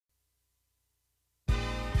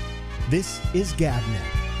This is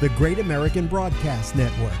GabNet, the Great American Broadcast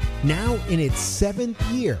Network, now in its 7th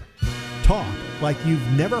year. Talk like you've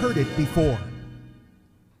never heard it before.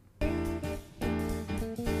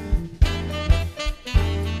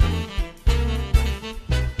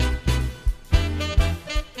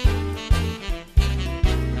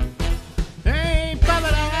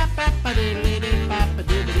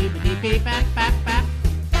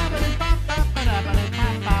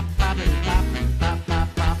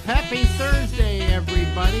 Happy Thursday,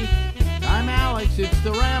 everybody. I'm Alex. It's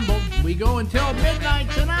the Ramble. We go until midnight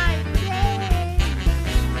tonight. Yay!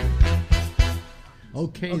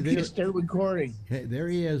 Okay, start recording. there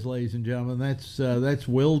he is, ladies and gentlemen. That's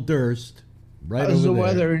Will Durst, right How's over the there.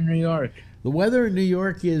 weather in New York? The weather in New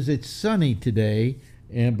York it's sunny today,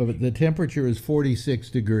 but the temperature is 46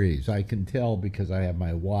 degrees. I can tell because I have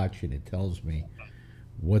my watch and it tells me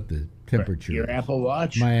what the temperature Your is. Apple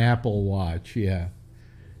Watch? My Apple Watch, yeah.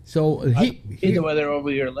 So See the weather over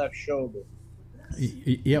your left shoulder.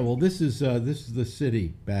 yeah, well, this is the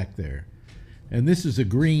city back there, and this is a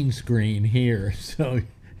green screen here. So,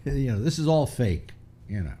 this is all fake.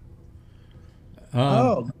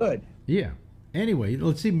 Oh, good. Yeah. Anyway,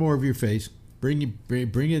 let's see more of your face. Bring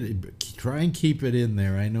it. Try and keep it in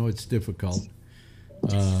there. I know it's difficult.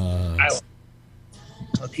 I'll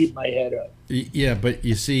keep my head up. Yeah, but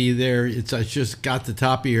you see there, it's just got the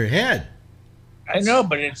top of your head. I know,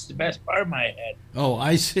 but it's the best part of my head. Oh,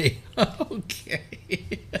 I see. Okay.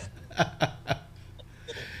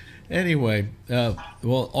 Anyway,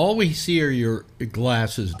 well, all we see are your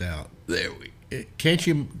glasses now.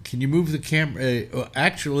 Can you move the camera?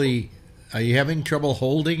 Actually, are you having trouble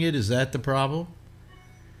holding it? Is that the problem?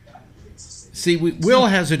 See, Will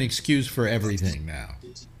has an excuse for everything now.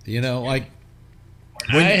 I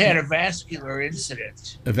had a vascular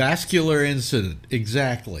incident. A vascular incident,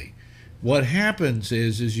 exactly. What happens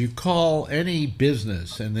is you call any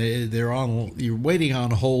business and you're waiting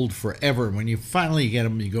on hold forever. When you finally get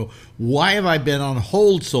them, you go, "Why have I been on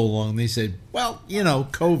hold so long?" They said, "Well,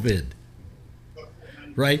 COVID."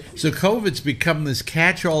 Right? So COVID's become this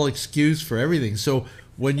catch-all excuse for everything. So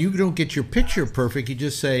when you don't get your picture perfect, you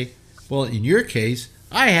just say, "Well, in your case,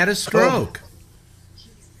 I had a stroke."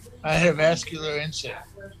 I had a vascular incident.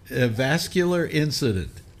 A vascular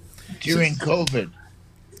incident. During COVID.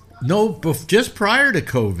 No, just prior to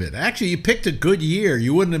COVID. Actually, you picked a good year.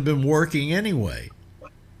 You wouldn't have been working anyway.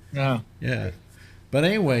 No. Yeah. But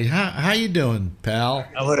anyway, how you doing, pal?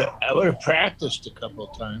 I would have practiced a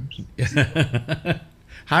couple of times.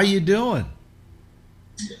 How you doing?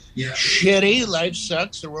 Shitty. Life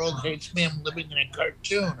sucks. The world hates me. I'm living in a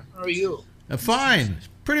cartoon. How are you? Fine.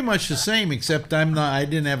 Pretty much the same, except I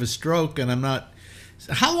didn't have a stroke, and I'm not.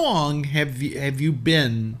 How long have you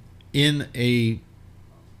been in a,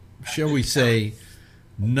 shall we say,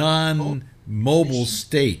 non-mobile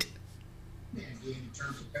state?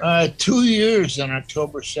 2 years on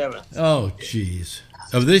October 7th. Oh, geez.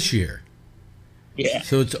 Of this year? Yeah.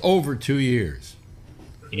 So it's over 2 years.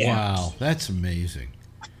 Yeah. Wow, that's amazing.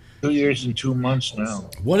 2 years and 2 months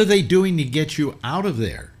now. What are they doing to get you out of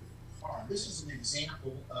there?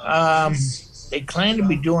 They claim to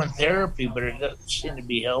be doing therapy, but it doesn't seem to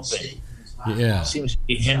be helping. Yeah. It seems to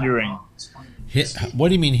be hindering. What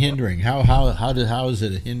do you mean hindering? How is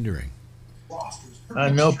it hindering?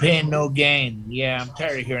 No pain, no gain. Yeah, I'm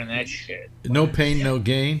tired of hearing that shit. No pain, no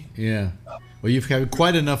gain? Yeah. Well, you've had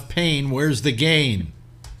quite enough pain. Where's the gain?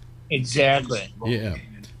 Exactly. Yeah.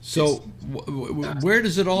 So where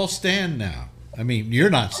does it all stand now? I mean, you're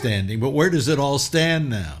not standing, but where does it all stand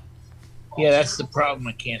now? Yeah, that's the problem.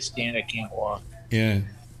 I can't stand. I can't walk. Yeah.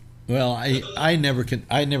 Well, I never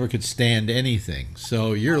could stand anything.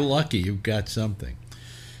 So you're lucky you've got something.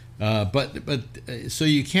 But so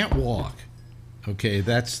you can't walk. Okay,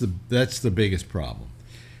 that's the biggest problem.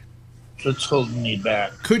 What's holding me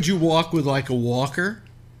back? Could you walk with like a walker?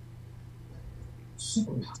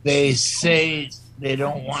 They say they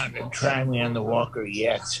don't want to try me on the walker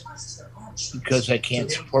yet because I can't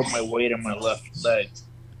support my weight on my left leg.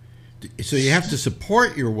 So you have to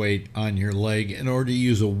support your weight on your leg in order to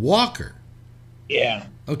use a walker. Yeah.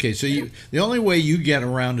 Okay, so the only way you get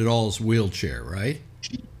around at all is wheelchair, right?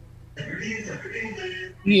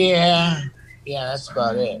 Yeah. Yeah, that's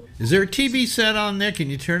about it. Is there a TV set on there? Can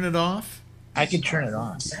you turn it off? I can turn it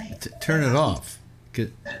on. Turn it off.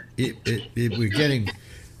 We're getting.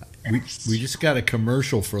 We just got a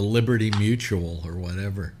commercial for Liberty Mutual or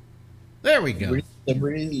whatever. There we go.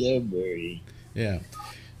 Liberty. Yeah.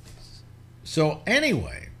 So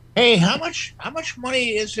anyway. Hey, how much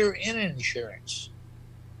money is there in insurance?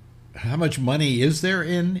 How much money is there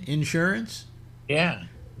in insurance? Yeah.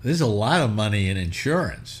 There's a lot of money in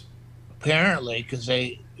insurance. apparently, because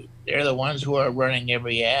they're the ones who are running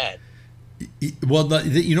every ad. Well,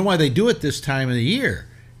 you know why they do it this time of the year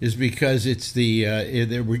is because it's the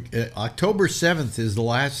October 7th is the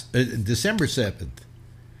last December 7th.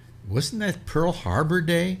 Wasn't that Pearl Harbor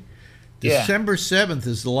Day? Yeah. December 7th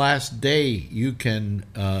is the last day you can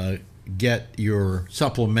get your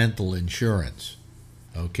supplemental insurance.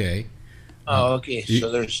 Okay. Oh, okay.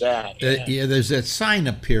 So there's that. Yeah, there's that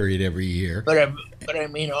sign-up period every year. But I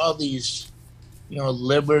mean, all these,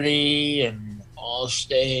 Liberty and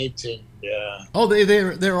Allstate and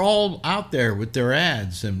they're all out there with their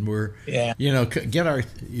ads, and we're get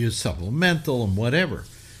your supplemental and whatever.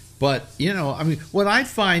 But I mean, what I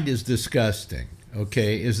find is disgusting.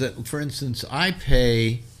 Okay, is that, for instance, I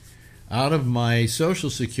pay out of my Social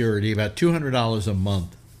Security about $200 a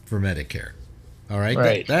month for Medicare. All right,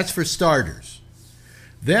 right. That's for starters.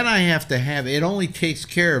 Then I have to have it only takes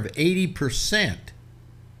care of 80%.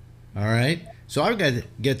 All right, so I've got to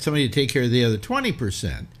get somebody to take care of the other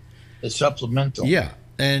 20%. The supplemental. Yeah,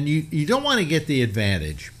 and you don't want to get the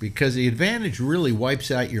Advantage because the Advantage really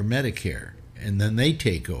wipes out your Medicare, and then they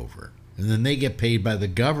take over. And then they get paid by the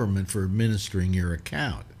government for administering your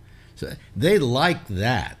account. So they like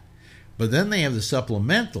that. But then they have the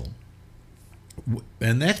supplemental,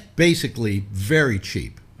 and that's basically very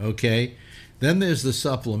cheap, okay? Then there's the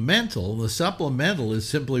supplemental. The supplemental is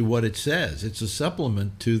simply what it says. It's a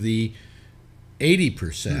supplement to the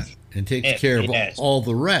 80% and takes care of all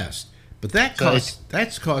the rest. But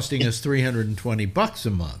that's costing us $320 a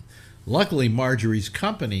month. Luckily, Marjorie's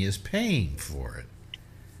company is paying for it.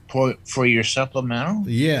 For your supplemental?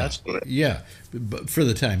 Yeah. That's good. Yeah. But for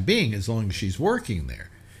the time being, as long as she's working there.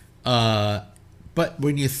 But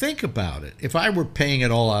when you think about it, if I were paying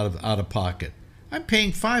it all out of pocket, I'm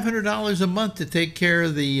paying $500 a month to take care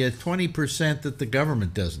of the 20% that the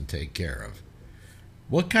government doesn't take care of.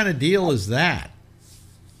 What kind of deal is that?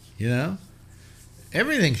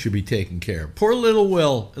 Everything should be taken care of. Poor little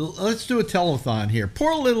Will. Let's do a telethon here.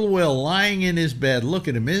 Poor little Will lying in his bed. Look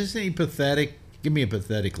at him. Isn't he pathetic? Give me a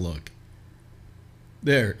pathetic look.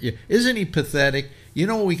 There. Isn't he pathetic? You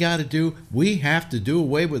know what we got to do? We have to do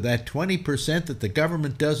away with that 20% that the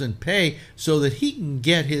government doesn't pay so that he can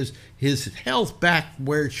get his health back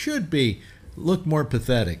where it should be. Look more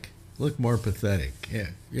pathetic. Look more pathetic. Yeah.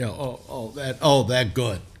 That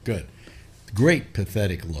good. Great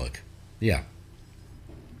pathetic look. Yeah.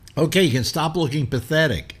 Okay, you can stop looking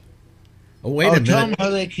pathetic. Oh, wait a minute. Tell them how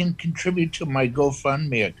they can contribute to my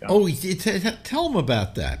GoFundMe account. Oh, tell them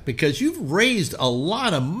about that, because you've raised a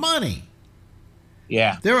lot of money.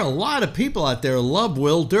 Yeah. There are a lot of people out there who love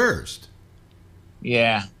Will Durst.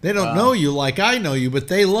 Yeah. They don't know you like I know you, but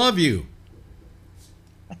they love you.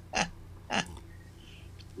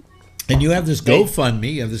 And you have this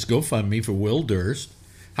GoFundMe. You have this GoFundMe for Will Durst.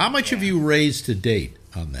 How much have you raised to date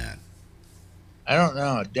on that? I don't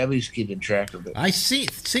know. Debbie's keeping track of it. I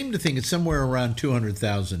seem to think it's somewhere around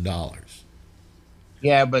 $200,000.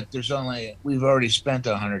 Yeah, but we've already spent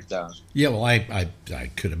 $100,000. Yeah, well, I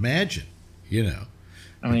could imagine,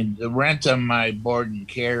 I mean, the rent on my board and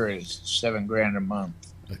care is $7,000 a month.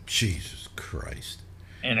 Oh, Jesus Christ!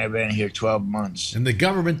 And I've been here 12 months. And the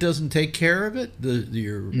government doesn't take care of it.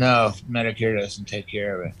 No, Medicare doesn't take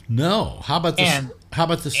care of it. No. How about the? And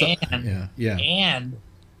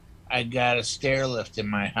I got a stair lift in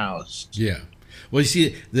my house. Yeah. Well, you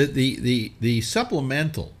see, the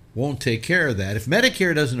supplemental won't take care of that. If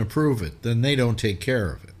Medicare doesn't approve it, then they don't take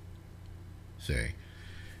care of it. See?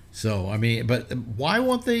 So, I mean, but why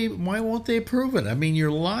won't they approve it? I mean,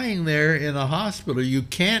 you're lying there in a hospital. You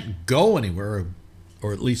can't go anywhere,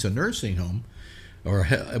 or at least a nursing home, or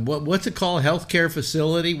what's it called? Healthcare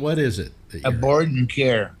facility? What is it? A board and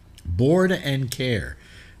care. Board and care.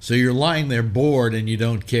 So you're lying there bored and you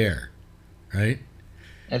don't care, right?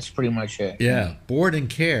 That's pretty much it. Yeah, board and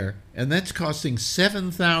care, and that's costing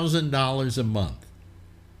 $7,000 a month.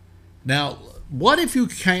 Now, what if you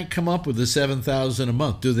can't come up with the $7,000 a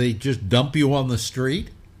month? Do they just dump you on the street?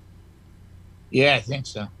 Yeah, I think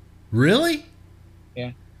so. Really?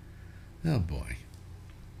 Yeah. Oh boy.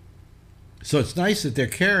 So it's nice that they're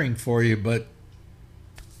caring for you, but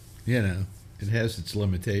it has its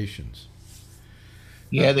limitations.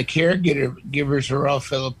 Yeah, the caregivers are all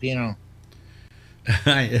Filipino.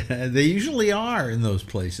 They usually are in those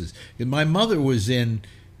places. My mother was in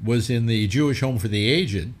the Jewish Home for the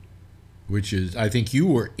Aged, which is, I think you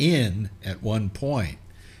were in at one point.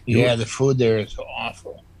 The food there is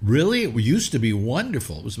awful. Really? It used to be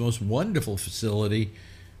wonderful. It was the most wonderful facility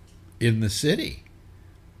in the city.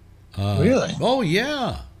 Really? Oh,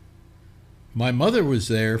 yeah. My mother was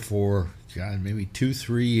there for, God, maybe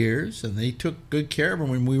 2-3 years, and they took good care of her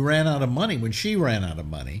when we ran out of money, when she ran out of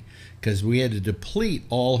money, because we had to deplete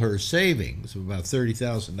all her savings of about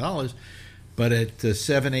 $30,000. But at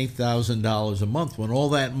 $7,000-8,000 a month, when all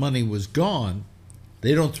that money was gone,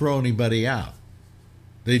 they don't throw anybody out.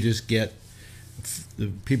 They just get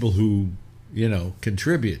the people who,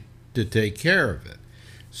 contribute to take care of it.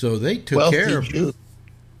 So they took care of Jews.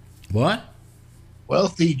 What?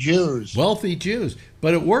 Wealthy Jews. Wealthy Jews.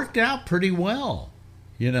 But it worked out pretty well,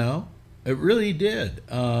 It really did.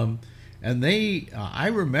 And I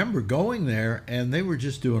remember going there, and they were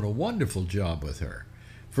just doing a wonderful job with her.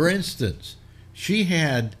 For instance, she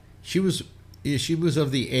was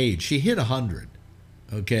of the age, she hit 100.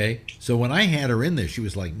 Okay, so when I had her in there, she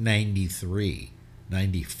was like 93,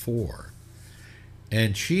 94.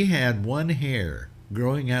 And she had one hair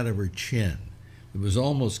growing out of her chin. It was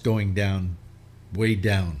almost going down, way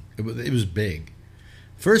down. It was big.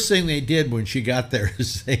 First thing they did when she got there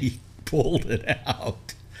is they pulled it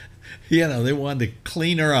out. They wanted to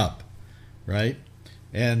clean her up, right?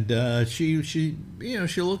 And she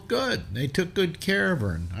looked good. They took good care of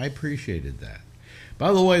her, and I appreciated that.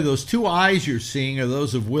 By the way, those two eyes you're seeing are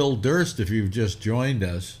those of Will Durst, if you've just joined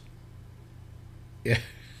us. Yeah.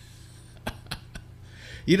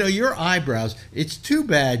 Your eyebrows, it's too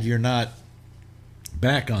bad you're not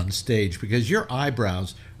back on stage, because your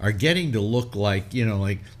eyebrows are getting to look like,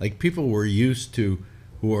 like people we're used to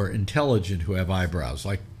who are intelligent who have eyebrows,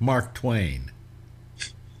 like Mark Twain.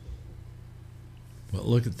 Well,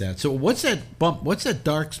 look at that. So what's that bump? What's that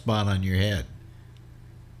dark spot on your head?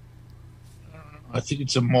 I think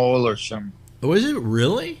it's a mole or something. Oh, is it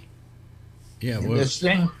really? Yeah. Well, this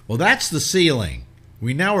thing? Well, that's the ceiling.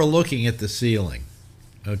 We now are looking at the ceiling.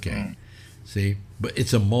 Okay. See? But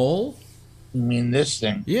it's a mole? You mean this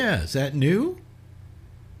thing? Yeah. Is that new?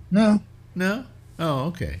 No. No? Oh,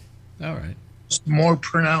 okay. All right. It's more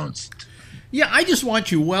pronounced. Yeah, I just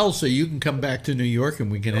want you well so you can come back to New York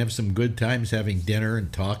and we can have some good times having dinner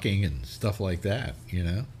and talking and stuff like that,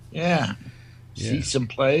 Yeah. See some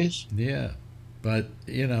plays? Yeah. But,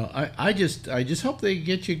 I just hope they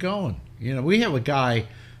get you going. We have a guy who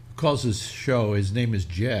calls his show, his name is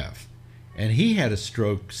Jeff, and he had a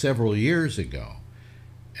stroke several years ago.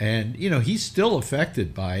 And, he's still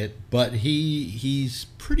affected by it, but he's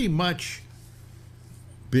pretty much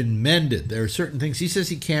been mended. There are certain things. He says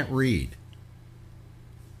he can't read.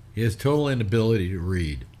 He has total inability to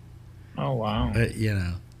read. Oh, wow.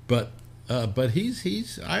 But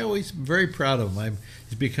he's I always am very proud of him.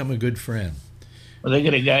 He's become a good friend. Well, they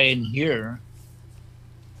got a guy in here.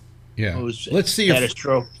 Yeah. Let's see. Had a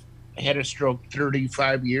stroke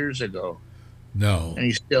 35 years ago. No. And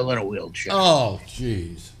he's still in a wheelchair. Oh,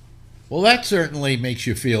 jeez. Well, that certainly makes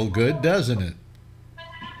you feel good, doesn't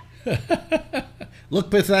it?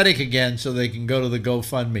 Look pathetic again so they can go to the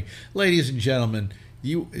GoFundMe. Ladies and gentlemen,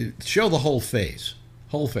 you show the whole face.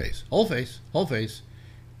 Whole face. Whole face. Whole face.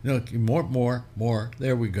 More.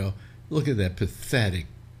 There we go. Look at that pathetic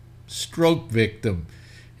stroke victim.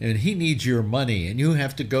 And he needs your money. And you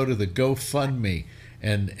have to go to the GoFundMe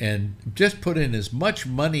and just put in as much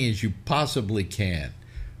money as you possibly can.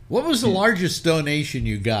 What was the largest donation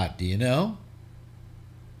you got? Do you know?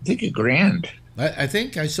 I think $1,000. I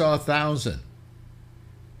think I saw 1,000.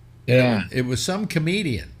 Yeah. It was some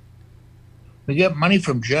comedian. We got money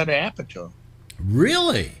from Judd Apatow.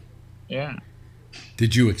 Really? Yeah.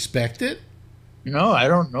 Did you expect it? No, I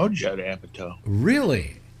don't know Judd Apatow.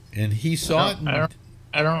 Really? And he saw it?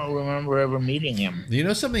 I don't remember ever meeting him. You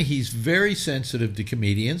know something? He's very sensitive to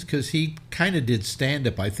comedians because he kind of did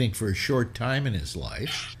stand-up, I think, for a short time in his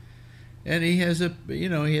life. And he has a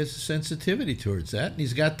sensitivity towards that. And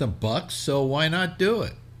he's got the bucks, so why not do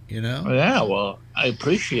it? Yeah, well, I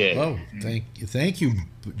appreciate it. Oh, thank you,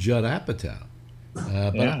 Judd Apatow.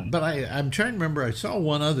 But I'm trying to remember. I saw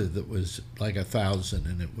one other that was like 1,000,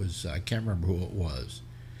 and it was I can't remember who it was.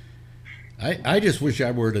 I just wish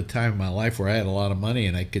I were at a time in my life where I had a lot of money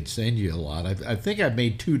and I could send you a lot. I think I've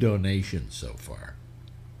made 2 donations so far.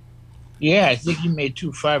 Yeah, I think you made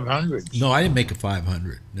 2 500s. No, I didn't make a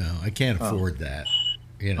 500. No, I can't afford that.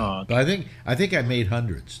 Okay. But I think I made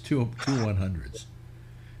hundreds, two 100s.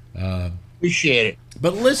 Appreciate it.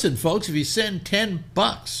 But listen, folks, if you send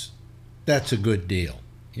 $10, that's a good deal.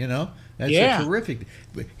 That's a terrific.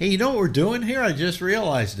 Hey, you know what we're doing here? I just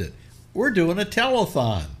realized it. We're doing a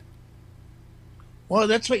telethon. Well,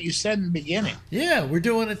 that's what you said in the beginning. Yeah, we're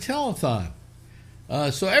doing a telethon.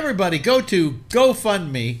 So everybody, go to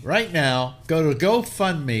GoFundMe right now. Go to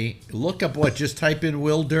GoFundMe. Look up what? Just type in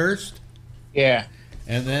Will Durst. Yeah.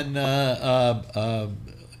 And then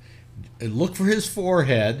look for his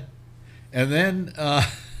forehead. And then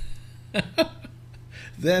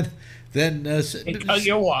then Take out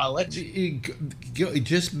your wallet to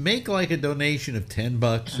just make like a donation of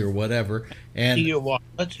 $10 or whatever. And your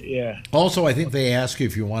wallet. Yeah. also, I think they ask you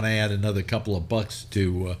if you want to add another couple of bucks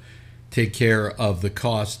to take care of the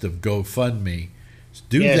cost of GoFundMe.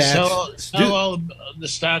 Do that. Sell all the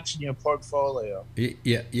stocks in your portfolio.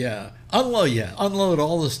 Yeah. Unload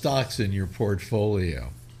all the stocks in your portfolio.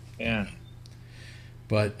 Yeah.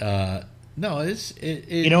 But no, I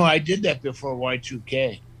did that before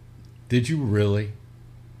Y2K. Did you really?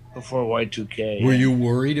 Before Y2K. Were you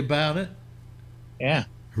worried about it? Yeah.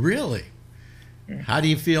 Really? How do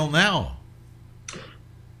you feel now?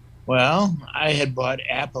 Well, I had bought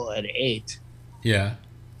Apple at 8. Yeah.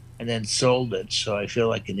 And then sold it, so I feel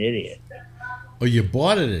like an idiot. Oh, you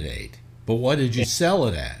bought it at 8, but what did you sell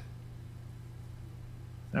it at?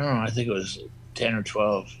 I don't know. I think it was 10 or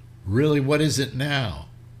 12. Really? What is it now?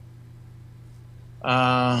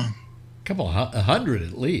 Couple 100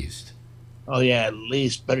 at least. Oh yeah, at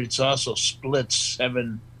least. But it's also split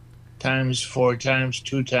 7 times, 4 times,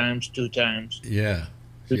 2 times, 2 times. Yeah.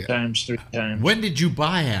 2 times, 3 times. When did you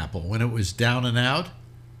buy Apple? When it was down and out?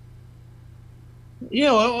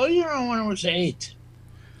 Yeah, well, when it was 8.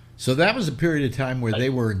 So that was a period of time where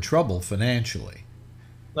they were in trouble financially.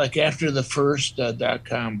 Like after the first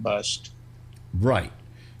 .com bust. Right.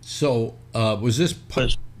 So was this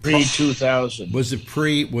pre-2000? Was it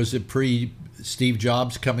pre Steve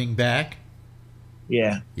Jobs coming back?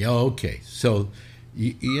 Yeah. Yeah. Okay. So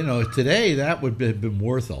today that would have been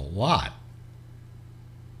worth a lot.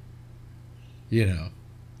 You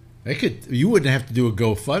wouldn't have to do a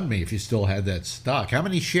GoFundMe if you still had that stock. How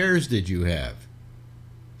many shares did you have?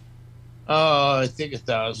 I think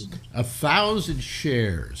 1,000. 1,000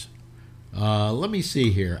 shares. Let me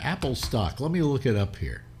see here. Apple stock. Let me look it up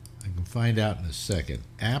here. I can find out in a second.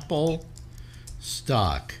 Apple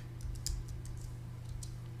stock.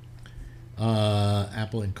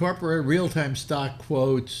 Apple Incorporated. Real-time stock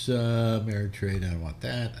quotes. Ameritrade. I don't want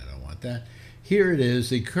that. I don't want that. Here it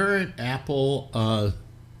is. The current Apple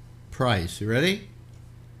price. You ready?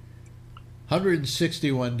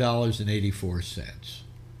 $161.84.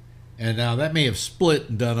 And now that may have split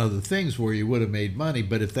and done other things where you would have made money,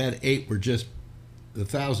 but if that 8 were just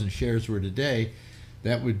 1,000 shares were today,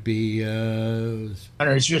 that would be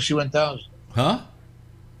 161,000. Huh?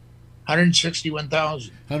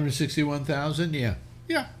 161,000. 161,000. Yeah.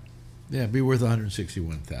 It'd be worth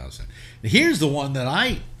 161,000. Here's the one that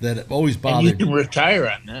always bothered. And you can retire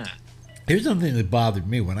on that. Here's something that bothered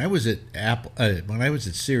me when I was at Apple. When I was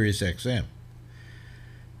at Sirius XM.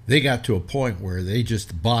 They got to a point where they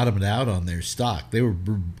just bottomed out on their stock. They were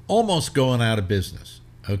almost going out of business.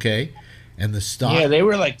 Okay, and the stock. Yeah, they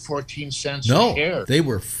were like 14 cents a share. No, they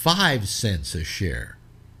were 5 cents a share.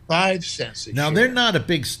 5 cents a share. Now they're not a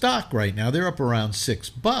big stock right now. They're up around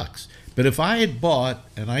 $6. But if I had bought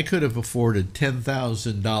and I could have afforded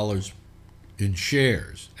 $10,000 in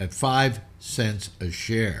shares at 5 cents a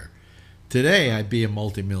share, today I'd be a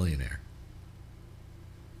multimillionaire.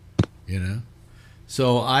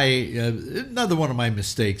 So another one of my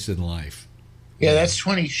mistakes in life. Yeah, that's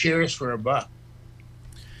 20 shares for $1.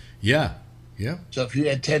 Yeah. So if you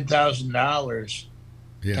had $10,000,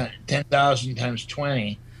 yeah, 10,000 times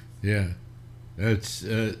 20. Yeah, it's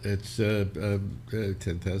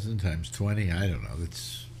 10,000 times 20. I don't know.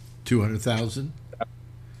 That's 200,000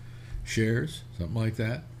 shares, something like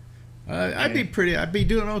that. I'd be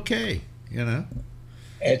doing okay.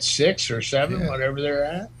 At 6 or 7, Yeah. whatever they're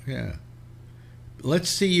at. Yeah.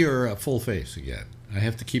 Let's see your full face again. I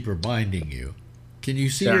have to keep reminding you. Can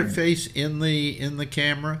you see your face in the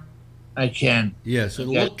camera? I can. Yeah, so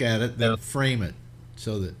look at it, then frame it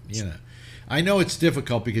so that, I know it's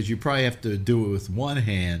difficult because you probably have to do it with one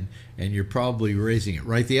hand and you're probably raising it,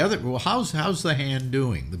 right? Well, how's the hand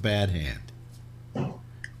doing, the bad hand?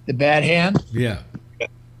 The bad hand? Yeah.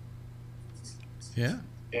 Yeah.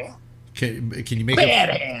 Can you make bad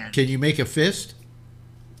hand. Can you make a fist?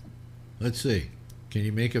 Let's see. Can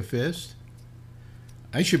you make a fist?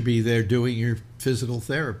 I should be there doing your physical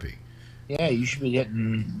therapy. Yeah, you should be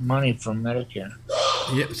getting money from Medicare.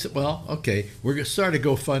 Yes. Well, okay. We're gonna start a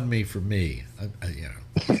GoFundMe for me.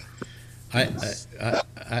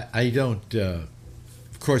 I don't. Of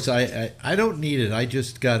course, I don't need it. I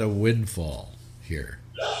just got a windfall here.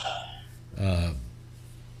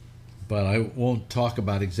 But I won't talk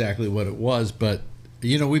about exactly what it was. But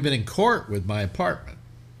we've been in court with my apartment.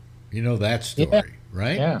 You know that story,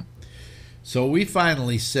 right? Yeah. So we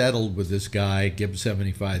finally settled with this guy, give him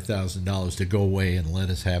 $75,000 to go away and let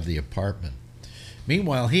us have the apartment.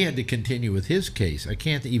 Meanwhile, he had to continue with his case. I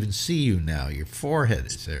can't even see you now. Your forehead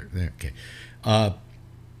is there. Okay.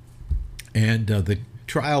 And the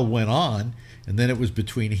trial went on, and then it was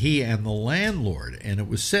between he and the landlord. And it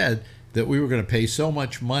was said that we were going to pay so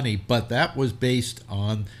much money, but that was based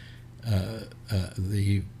on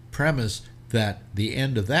the premise that the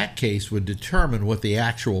end of that case would determine what the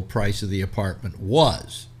actual price of the apartment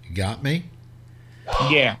was. You got me?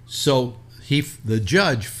 Yeah. So the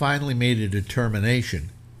judge finally made a determination,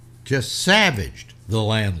 just savaged the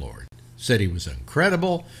landlord, said he was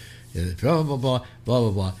incredible, blah, blah, blah, blah,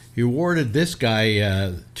 blah, blah. He awarded this guy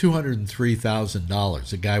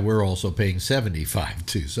 $203,000, a guy we're also paying $75,000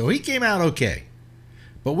 to. So he came out okay.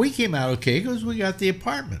 But we came out okay because we got the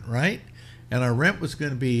apartment, right? And our rent was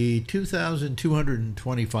going to be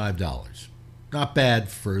 $2,225. Not bad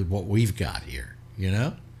for what we've got here, you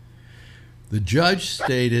know? The judge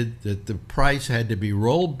stated that the price had to be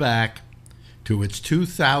rolled back to its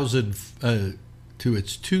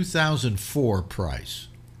 2004 price.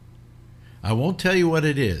 I won't tell you what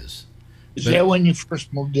it is. Is that when you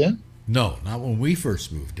first moved in? No, not when we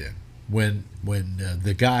first moved in. When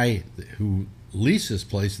the guy who leased this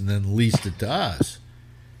place and then leased it to us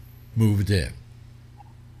moved in.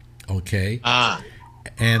 Okay?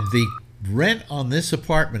 And the rent on this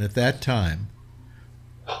apartment at that time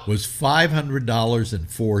was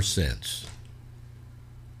 $500.04.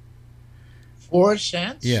 4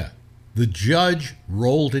 cents? Yeah. The judge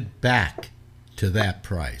rolled it back to that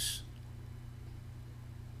price.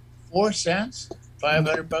 4 cents?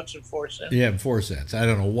 $500 and 4 cents? Yeah, 4 cents. I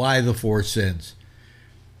don't know why the 4 cents.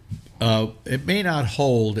 It may not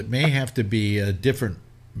hold. It may have to be a different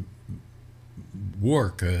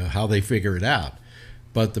work, how they figure it out.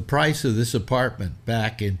 But the price of this apartment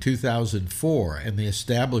back in 2004 and the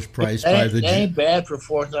established price by the... That ain't bad for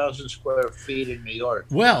 4,000 square feet in New York.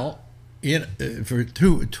 Well, for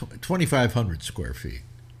 2,500 square feet.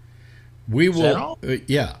 We will... Is that all?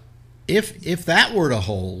 Yeah. If that were to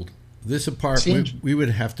hold, this apartment, we would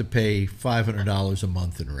have to pay $500 a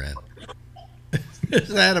month in rent.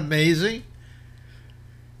 Isn't that amazing?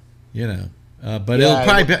 You know, but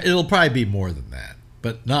it'll probably be more than that,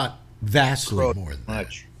 but not vastly more than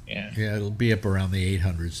much. That. Yeah. Yeah, it'll be up around the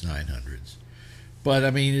 800s, 900s. But I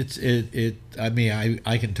mean,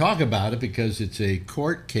 I can talk about it because it's a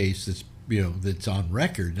court case that's on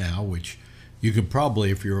record now, which you can probably,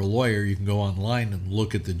 if you're a lawyer, you can go online and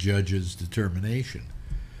look at the judge's determination.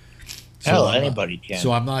 Hell, anybody can.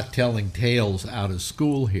 So I'm not telling tales out of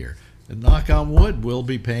school here. And knock on wood, we'll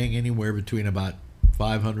be paying anywhere between about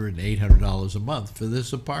 $500 and $800 a month for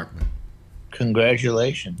this apartment.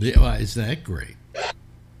 Congratulations. Yeah, well, isn't that great?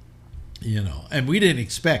 You know, and we didn't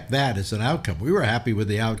expect that as an outcome. We were happy with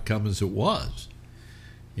the outcome as it was.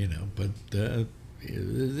 You know, but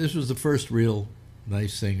this was the first real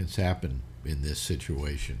nice thing that's happened in this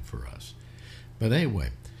situation for us. But anyway,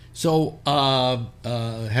 so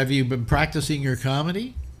have you been practicing your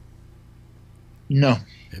comedy? No.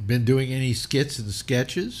 Been doing any skits and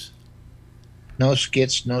sketches? No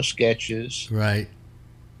skits, no sketches. Right.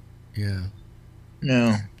 Yeah.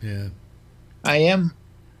 No. Yeah.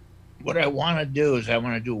 What I want to do is I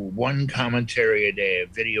want to do one commentary a day, a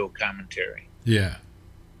video commentary. Yeah.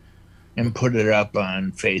 And put it up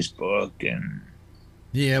on Facebook and...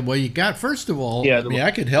 Yeah, well, you got, first of all, yeah, I mean,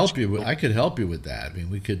 I could help you with that. I mean,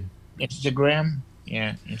 we could... Instagram?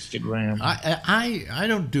 Yeah, Instagram. I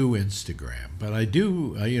don't do Instagram, but I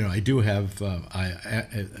do, I do have,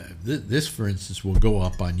 this, for instance, will go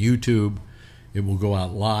up on YouTube. It will go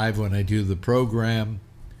out live when I do the program.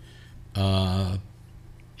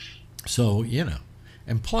 So,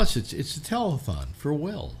 and plus it's a telethon for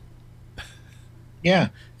Will. Yeah.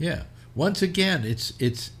 Yeah. Once again,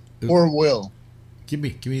 it's for Will. Give me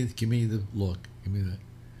the look. Give me the...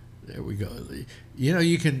 There we go.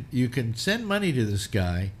 You can send money to this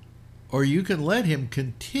guy, or you can let him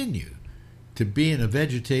continue to be in a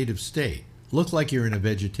vegetative state. Look like you're in a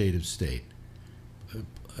vegetative state.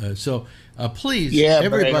 So please,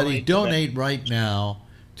 everybody, donate right now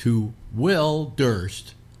to Will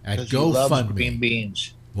Durst at GoFundMe. Green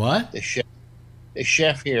beans. What? The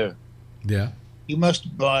chef here. Yeah. He must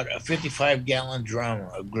have bought a 55-gallon drum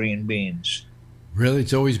of green beans. Really?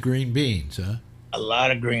 It's always green beans, huh? A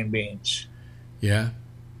lot of green beans. Yeah.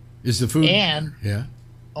 Is the food... And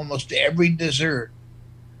almost every dessert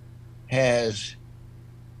has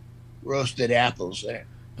roasted apples there.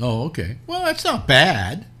 Oh, okay. Well, that's not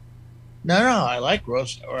bad. No, I like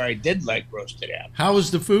I did like roasted apples. How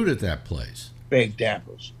was the food at that place? Baked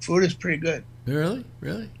apples. Food is pretty good. Really?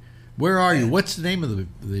 Where are you? What's the name of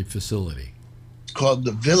the facility? It's called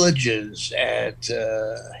The Villages at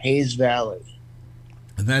Hayes Valley.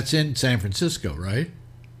 And that's in San Francisco, right?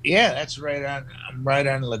 Yeah, that's right on. I'm right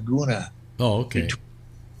on Laguna. Oh, okay.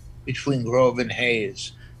 between Grove and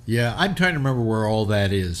Hayes. Yeah, I'm trying to remember where all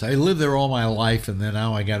that is. I lived there all my life, and then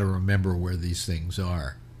now I got to remember where these things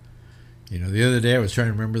are. You know, the other day I was trying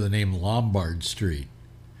to remember the name Lombard Street.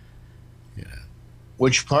 You know,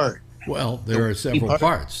 Which part? well, there are several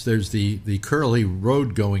parts. There's the curly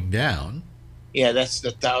road going down. Yeah, that's the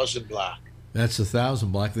 1,000 block. That's the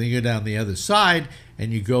 1,000 block. Then you go down the other side,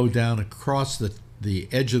 and you go down across the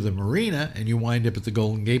edge of the marina, and you wind up at the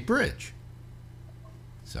Golden Gate Bridge.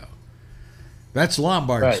 So that's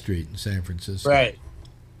Lombard Street in San Francisco. Right.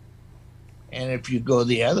 And if you go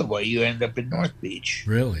the other way, you end up in North Beach.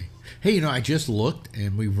 Really? Hey, you know, I just looked,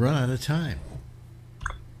 and we've run out of time.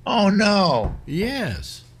 Oh, no.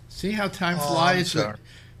 Yes. See how time Oh, flies? I'm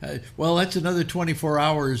Well, that's another 24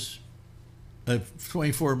 hours,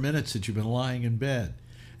 24 minutes that you've been lying in bed.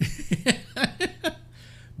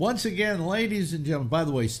 Once again, ladies and gentlemen, by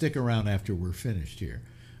the way, stick around after we're finished here.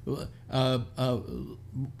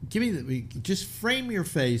 Just frame your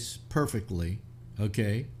face perfectly,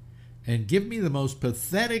 okay? And give me the most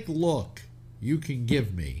pathetic look you can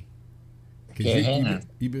give me. Because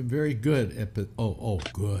you've been very good at.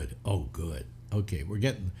 Good. Okay, we're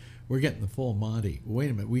getting the full Monty. Wait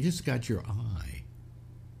a minute, we just got your eye.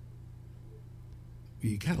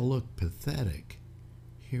 You got to look pathetic.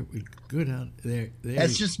 Here we go down there.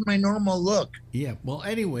 That's just my normal look. Yeah. Well,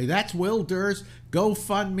 anyway, that's Will Durst.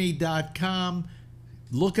 GoFundMe.com.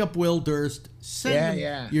 Look up Will Durst. Send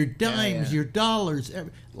them your dimes, your dollars,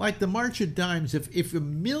 like the March of Dimes. If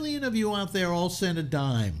 1 million of you out there all send a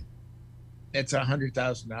dime, it's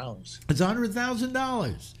 $100,000. It's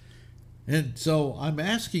 $100,000. And so I'm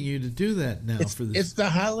asking you to do that now for this. It's the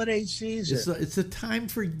holiday season. It's a time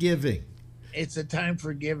for giving. It's a time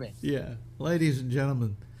for giving. Yeah. Ladies and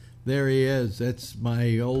gentlemen, there he is. That's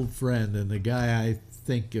my old friend and the guy I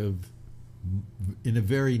think of in a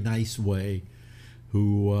very nice way,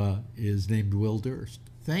 who is named Will Durst.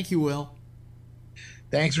 Thank you, Will.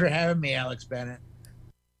 Thanks for having me, Alex Bennett.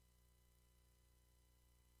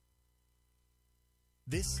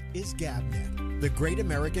 This is GabNet, the Great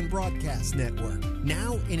American Broadcast Network,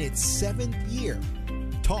 now in its 7th year.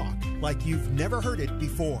 Talk like you've never heard it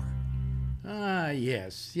before.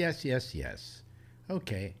 Yes.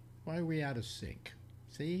 Okay, why are we out of sync?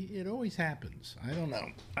 See, it always happens. I don't know.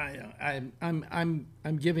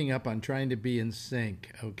 I'm giving up on trying to be in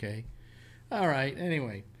sync. Okay, all right.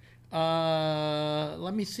 Anyway,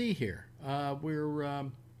 let me see here. We're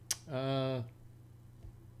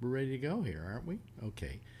ready to go here, aren't we?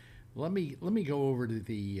 Okay, let me go over to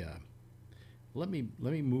the. Let me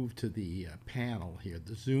move to the panel here,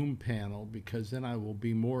 the Zoom panel, because then I will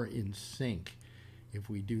be more in sync if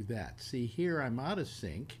we do that. See, here I'm out of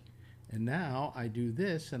sync, and now I do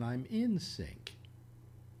this, and I'm in sync,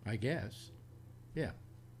 I guess. Yeah,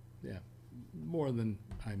 more than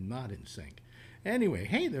I'm not in sync. Anyway,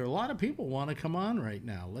 hey, there are a lot of people want to come on right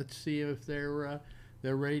now. Let's see if they're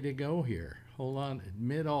ready to go here. Hold on,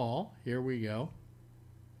 admit all. Here we go.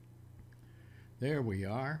 There we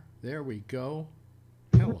are. There we go.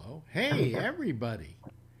 Hello. Hey, everybody.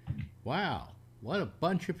 Wow. What a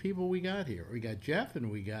bunch of people we got here. We got Jeff,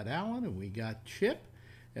 and we got Alan, and we got Chip,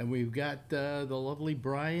 and we've got the lovely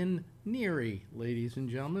Brian Neary, ladies and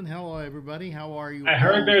gentlemen. Hello, everybody. How are you? I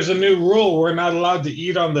heard there's a new rule. We're not allowed to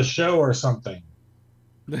eat on the show or something.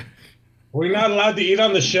 We're not allowed to eat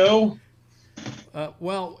on the show?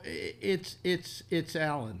 Well, it's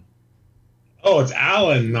Alan. Oh, it's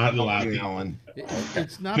Alan not allowed to. Alan.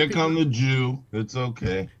 It's not. Pick on the Jew. It's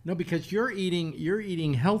okay. No, because you're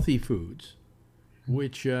eating healthy foods,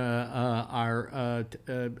 which are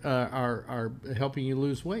helping you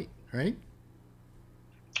lose weight, right?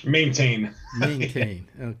 Maintain. Okay,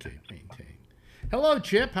 maintain. Hello,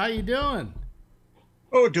 Chip. How you doing?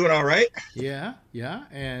 Oh, doing all right. Yeah.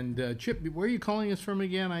 And Chip, where are you calling us from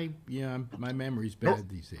again? My memory's bad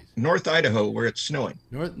these days. North Idaho, where it's snowing.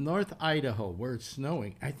 North Idaho, where it's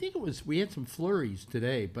snowing. I think we had some flurries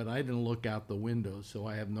today, but I didn't look out the window, so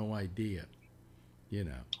I have no idea.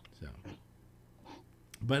 So.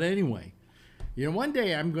 But anyway, one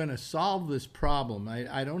day I'm going to solve this problem.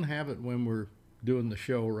 I don't have it when we're doing the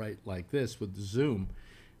show right like this with the Zoom.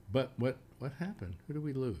 But what happened? Who did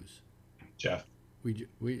we lose? Jeff.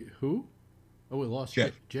 We who? Oh, we lost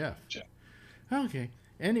Jeff. Jeff. Okay.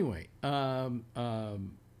 Anyway,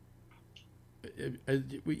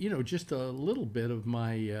 just a little bit of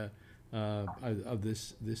my of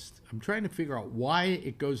this. I'm trying to figure out why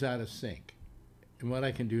it goes out of sync, and what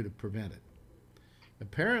I can do to prevent it.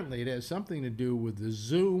 Apparently, it has something to do with the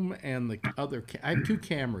Zoom and the other. I have two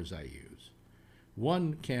cameras I use.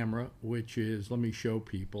 One camera, which is, let me show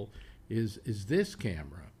people, is this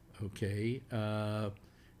camera. Okay,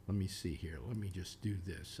 let me see here. Let me just do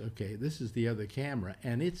this. Okay, this is the other camera,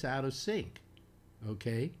 and it's out of sync.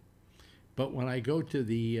 Okay, but when I go to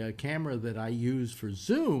the camera that I use for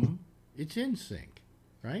Zoom, it's in sync,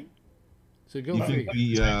 right? So go You think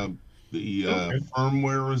figure. the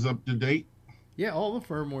firmware is up to date? Yeah, all the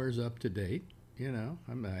firmware is up to date. You know,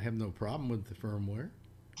 I have no problem with the firmware.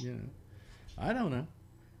 You know, I don't know.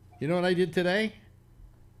 You know what I did today?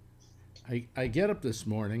 I get up this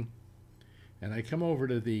morning, and I come over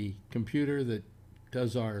to the computer that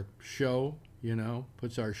does our show, you know,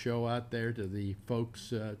 puts our show out there to the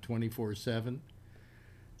folks 24/7.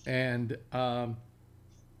 And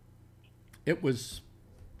it was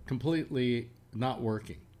completely not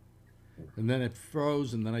working. And then it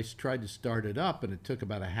froze, and then I tried to start it up, and it took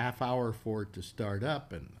about a half hour for it to start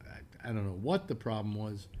up, and I don't know what the problem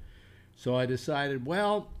was. So I decided,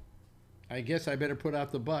 well, I guess I better put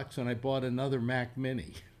out the bucks, and I bought another Mac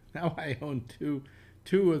Mini. Now I own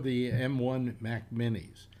two of the M1 Mac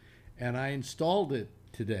Minis, and I installed it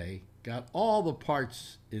today, got all the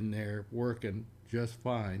parts in there working just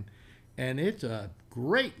fine, and it's a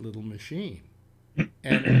great little machine,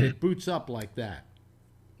 and it boots up like that.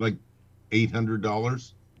 Like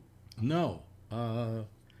 $800? No,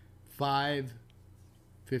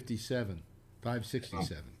 557,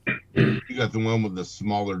 567. You got the one with the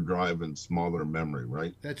smaller drive and smaller memory,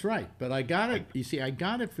 right? That's right. But I got it. You see, I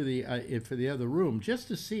got it for the other room just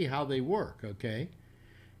to see how they work. Okay,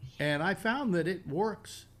 and I found that it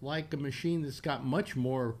works like a machine that's got much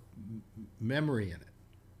more memory in it.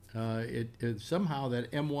 It somehow that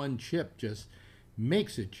M1 chip just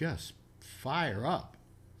makes it just fire up.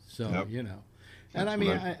 So Yep. you know, and I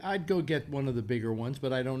mean, I'd go get one of the bigger ones,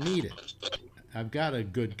 but I don't need it. I've got a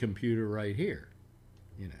good computer right here.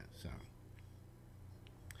 You know, so.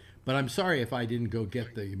 But I'm sorry if I didn't go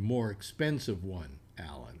get the more expensive one,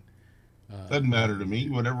 Alan. Doesn't matter to me.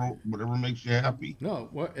 Whatever makes you happy.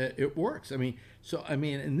 No, it works. I mean,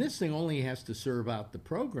 and this thing only has to serve out the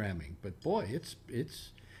programming. But boy,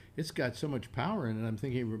 it's got so much power in it. I'm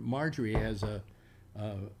thinking Marjorie has a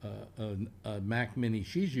Mac Mini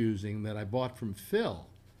she's using that I bought from Phil.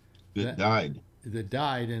 That died. That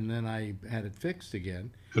died, and then I had it fixed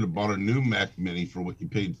again. Could have bought a new Mac Mini for what you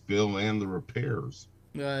paid Phil and the repairs.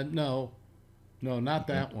 No, not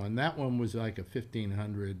that one. That one was like a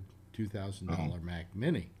 $1,500, $2,000 Mac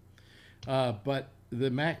Mini. But the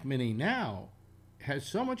Mac Mini now has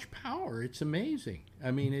so much power. It's amazing. I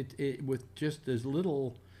mean, it with just as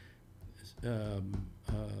little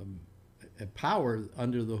power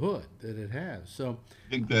under the hood that it has. So I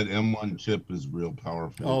think that M1 chip is real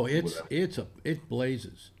powerful. oh, it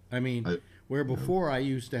blazes. I mean, where before I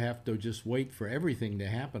used to have to just wait for everything to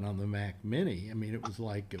happen on the Mac Mini. I mean, it was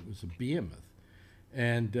like it was a behemoth,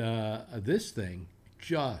 and this thing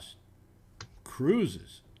just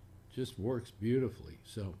cruises, just works beautifully.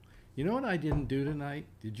 So, you know what I didn't do tonight?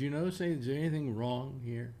 Did you notice? Is there anything wrong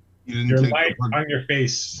here? You didn't Your take light on your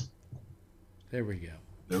face. There we go.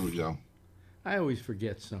 There we go. I always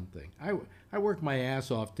forget something. I worked my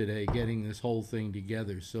ass off today getting this whole thing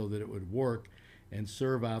together so that it would work and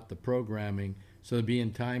serve out the programming so it'd be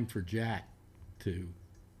in time for Jack to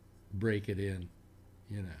break it in,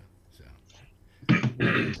 you know. So,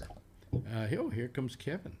 whatever. Here comes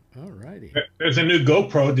Kevin. All righty. There's a new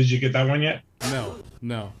GoPro. Did you get that one yet?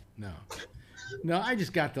 No. I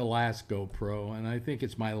just got the last GoPro, and I think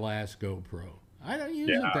it's my last GoPro. I don't use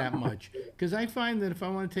it that much because I find that if I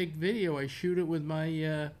want to take video, I shoot it with my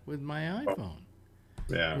iPhone.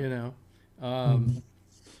 Yeah. You know,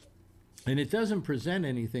 and it doesn't present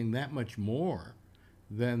anything that much more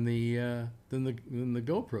than the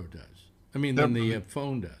GoPro does. I mean, than the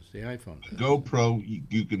phone does. The iPhone does. GoPro,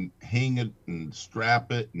 you can hang it and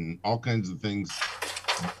strap it and all kinds of ththings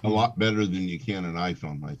a lot better than you can an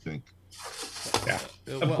iPhone, I think. Yeah,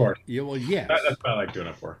 of course. Yeah, well, yes. That's what I like doing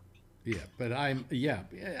it for. Yeah, but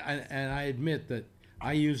and I admit that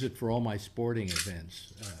I use it for all my sporting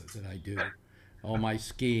events that I do, all my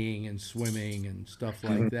skiing and swimming and stuff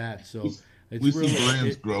like that. So it's we really, see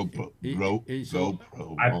brands GoPro all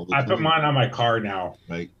the I put time. mine on my car now.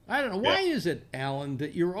 Right. I don't know why is it, Alan,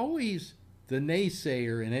 that you're always the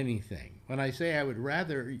naysayer in anything. When I say I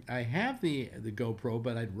have the GoPro,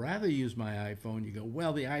 but I'd rather use my iPhone. You go,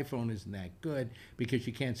 well, the iPhone isn't that good because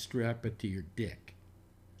you can't strap it to your dick.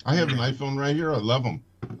 I have an iPhone right here. I love them.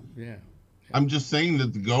 Yeah. I'm just saying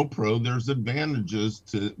that the GoPro, there's advantages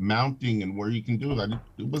to mounting and where you can do it.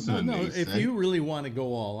 It wasn't No, if you really want to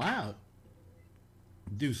go all out,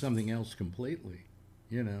 do something else completely,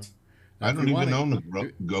 you know. I don't even own a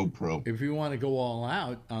GoPro. If you want to go all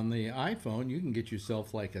out on the iPhone, you can get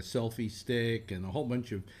yourself like a selfie stick and a whole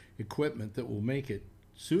bunch of equipment that will make it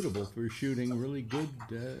suitable for shooting really good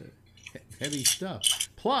heavy stuff.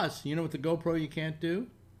 Plus, you know what the GoPro you can't do?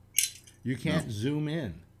 You can't zoom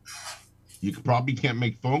in. You probably can't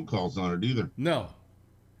make phone calls on it either. No.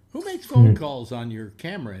 Who makes phone calls on your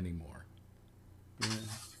camera anymore?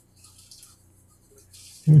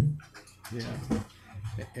 Yeah.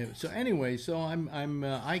 So anyway,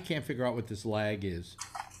 I can't figure out what this lag is.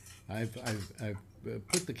 I've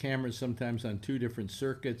put the cameras sometimes on 2 different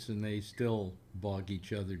circuits, and they still bog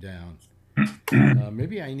each other down.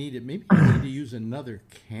 Maybe I need to use another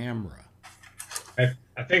camera.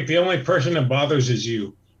 I think the only person that bothers is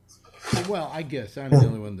you. Well, I guess I'm the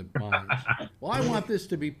only one that minds. Well, I want this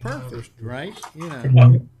to be perfect, right? You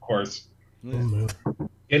know. Of course. Yeah.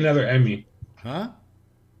 Get another Emmy. Huh?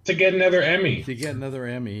 To get another Emmy. To get another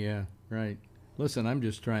Emmy, yeah, right. Listen, I'm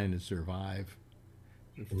just trying to survive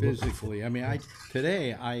physically. I mean,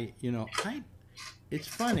 it's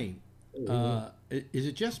funny. Is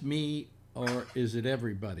it just me, or is it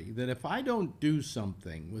everybody, that if I don't do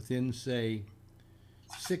something within, say,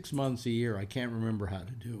 6 months, a year, I can't remember how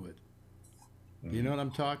to do it? You know what I'm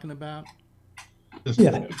talking about?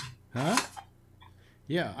 Yeah. Huh?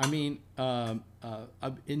 Yeah, I mean,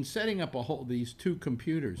 in setting up these 2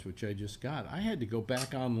 computers, which I just got, I had to go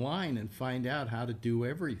back online and find out how to do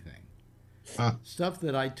everything. Stuff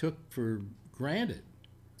that I took for granted,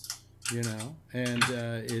 you know. And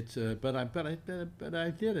but I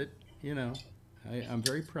did it, you know. I'm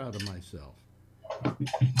very proud of myself.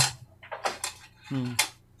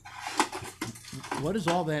 What is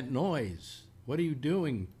all that noise? What are you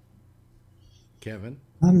doing, Kevin?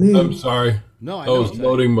 Not me. I'm sorry. No, I was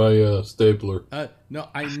loading my stapler. No,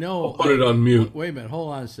 I know. I'll put it on mute. Wait a minute.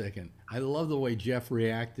 Hold on a second. I love the way Jeff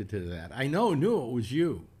reacted to that. I knew it was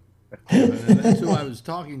you. And that's who I was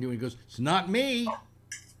talking to. He goes, "It's not me."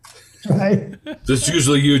 Right. It's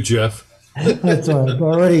usually you, Jeff. That's all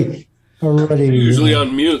right. Already. You're usually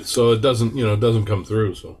on mute, so it doesn't come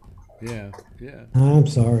through. So. Yeah. I'm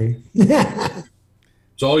sorry.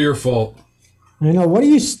 It's all your fault. I know. What are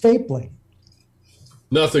you stapling?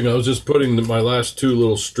 Nothing. I was just putting my last 2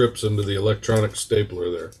 little strips into the electronic stapler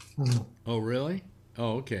there. Oh, really?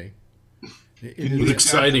 Oh, okay. It's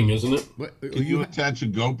exciting, isn't it? Can you attach a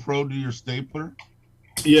GoPro to your stapler?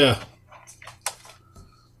 Yeah.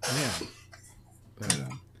 Yeah. But,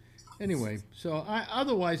 anyway, so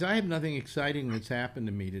otherwise, I have nothing exciting that's happened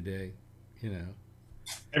to me today. You know.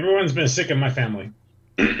 Everyone's been sick in my family.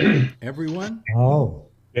 Everyone? Oh.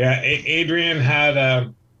 Yeah, Adrian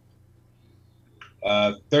had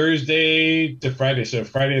Thursday to Friday. So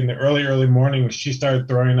Friday in the early morning, she started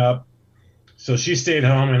throwing up. So she stayed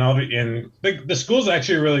home, and the school's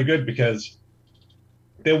actually really good because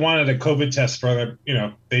they wanted a COVID test for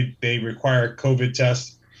their, they require a COVID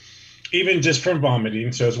test, even just from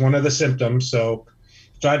vomiting. So it's one of the symptoms. So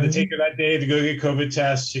tried to take her that day to go get COVID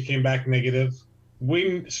test. She came back negative.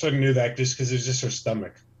 We sort of knew that just because it's just her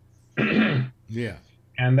stomach. Yeah.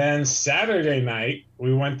 And then Saturday night,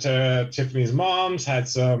 we went to Tiffany's mom's, had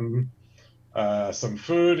some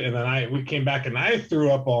food, and then we came back and I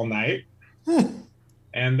threw up all night.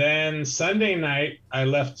 And then Sunday night, I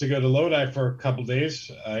left to go to Lodi for a couple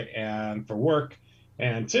days and for work.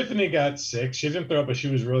 And Tiffany got sick. She didn't throw up, but she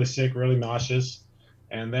was really sick, really nauseous.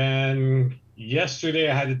 And then yesterday,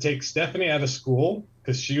 I had to take Stephanie out of school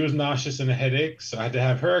because she was nauseous and a headache. So I had to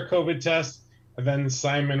have her a COVID test. And then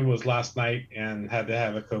Simon was last night and had to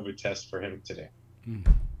have a COVID test for him today.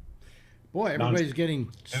 Boy, everybody's getting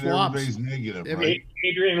swabbed. Everybody's negative, right?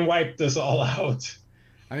 Adrian wiped us all out.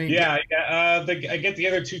 I mean, I get the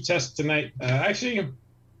other 2 tests tonight. Actually,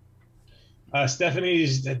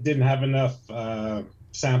 Stephanie's didn't have enough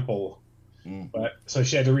sample, but so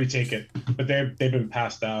she had to retake it. But they've been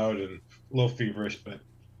passed out and a little feverish. But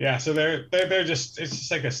yeah, so they're just, it's just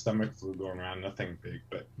like a stomach flu going around, nothing big.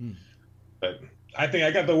 But I think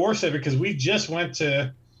I got the worst of it because we just went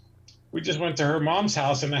to her mom's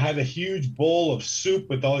house and I had a huge bowl of soup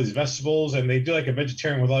with all these vegetables, and they do like a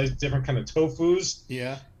vegetarian with all these different kind of tofus.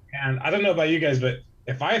 Yeah. And I don't know about you guys, but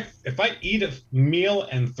if I eat a meal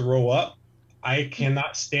and throw up, I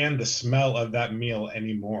cannot stand the smell of that meal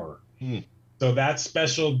anymore. So that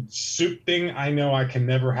special soup thing, I know I can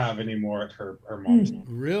never have anymore at her mom's.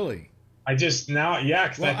 Really? I just now, yeah.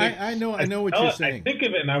 Cause well, I know what you're saying. I think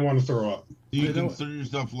of it and I want to throw up. Do you consider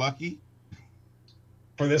yourself lucky?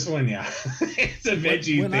 For this one, yeah. It's a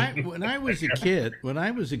veggie thing. When I was a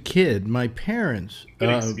kid, my parents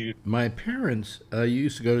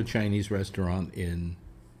used to go to a Chinese restaurant in,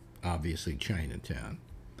 obviously, Chinatown.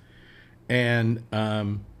 And I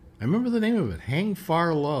remember the name of it, Hang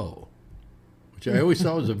Far Low, which I always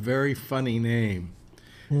thought was a very funny name.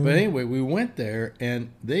 But anyway, we went there, and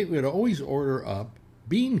they would always order up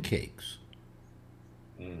bean cakes.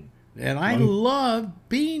 And I love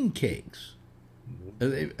bean cakes.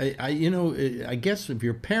 I guess if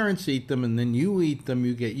your parents eat them and then you eat them,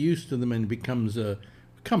 you get used to them and it becomes a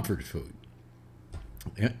comfort food.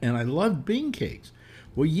 And I loved bean cakes.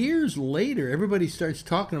 Well, years later, everybody starts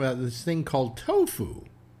talking about this thing called tofu.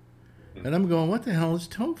 And I'm going, what the hell is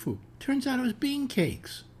tofu? Turns out it was bean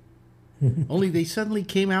cakes. Only they suddenly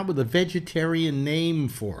came out with a vegetarian name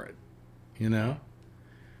for it, you know?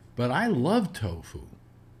 But I love tofu.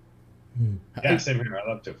 Yeah, same here. I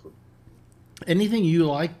love tofu. Anything you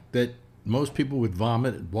like that most people would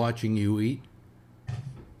vomit at watching you eat?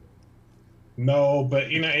 No,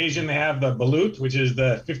 but Asian, they have the balut, which is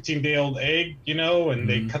the 15-day-old egg, and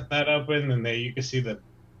they cut that open, and you can see the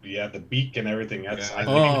beak and everything. I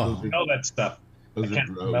can smell that stuff. I can't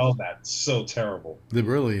smell that. It's so terrible. They're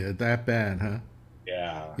really that bad, huh?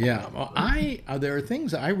 Yeah. Yeah. Well, there are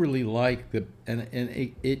things I really like that, and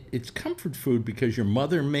it's comfort food because your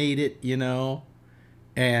mother made it,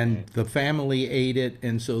 and the family ate it,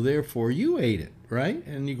 and so therefore you ate it, right?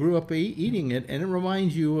 And you grew up eating it, and it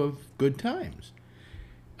reminds you of good times.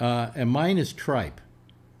 And mine is tripe.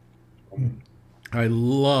 I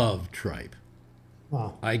love tripe.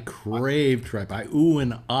 Wow. I crave tripe. I ooh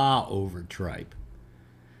and ah over tripe.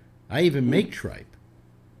 I even make tripe.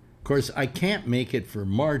 Of course, I can't make it for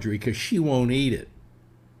Marjorie because she won't eat it.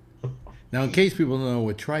 Now, in case people don't know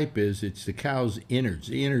what tripe is, it's the cow's innards,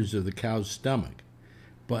 the innards of the cow's stomach.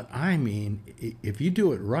 But I mean, if you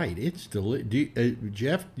do it right, it's delicious.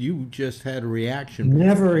 Jeff, you just had a reaction.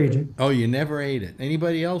 Never eat it. Oh, you never ate it.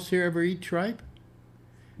 Anybody else here ever eat tripe?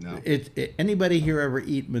 No. Anybody here ever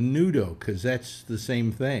eat menudo? Because that's the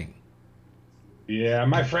same thing. Yeah,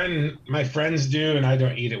 my friends do, and I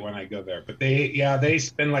don't eat it when I go there. But they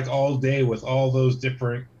spend like all day with all those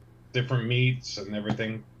different meats and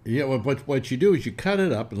everything. Yeah, well, what you do is you cut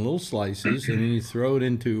it up in little slices, and then you throw it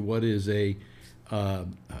into what is well,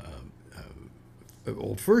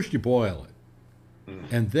 first you boil it,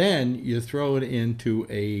 and then you throw it into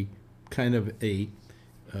a kind of a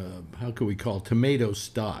how could we call it? Tomato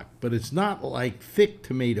stock, but it's not like thick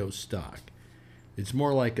tomato stock. It's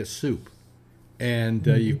more like a soup. And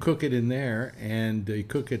you cook it in there, and you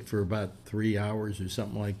cook it for about 3 hours or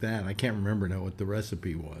something like that. I can't remember now what the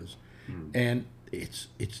recipe was. And it's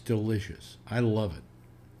delicious. I love it.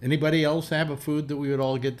 Anybody else have a food that we would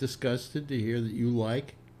all get disgusted to hear that you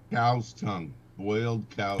like? Cow's tongue. Boiled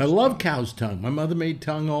cow's tongue. I love cow's tongue. My mother made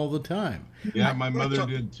tongue all the time. Yeah, my mother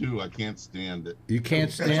did too. I can't stand it. You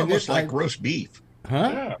can't stand it? It's almost like roast beef.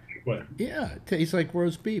 Huh? Yeah, it tastes like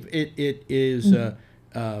roast beef. It is...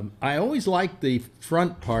 I always like the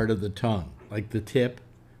front part of the tongue, like the tip,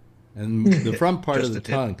 and the front part of the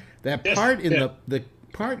tongue. That part in the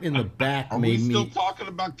part in the back made me. Are we still talking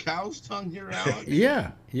about cow's tongue here, Alex?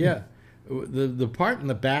 Yeah. The part in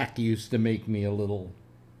the back used to make me a little,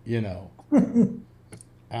 out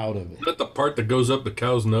of it. Is that the part that goes up the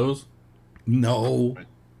cow's nose? No.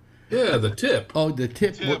 Yeah, the tip. Oh, the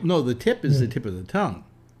tip. Well, no, the tip is the tip of the tongue.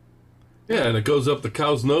 Yeah, and it goes up the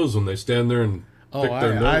cow's nose when they stand there and. Oh,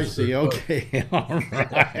 I see. Okay, all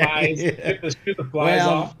right. Get the flies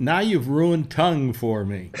off. Now you've ruined tongue for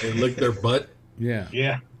me. They lick their butt. Yeah.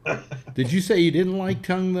 Yeah. Did you say you didn't like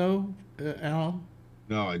tongue though, Al?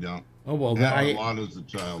 No, I don't. Oh well, I had a lot as a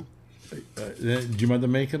child. Did your mother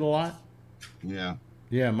make it a lot? Yeah.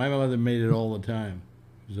 Yeah, my mother made it all the time.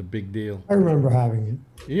 It was a big deal. I remember having it.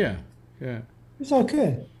 Yeah. It's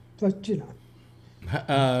okay, but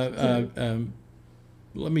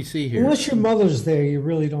let me see here. Unless your mother's there, you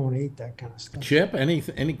really don't want to eat that kind of stuff. Chip, any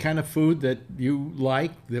kind of food that you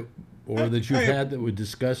like that you've had that would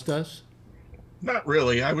disgust us? Not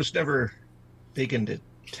really. I was never big into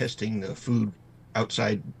testing the food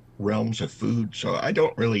outside realms of food, so I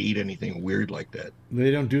don't really eat anything weird like that.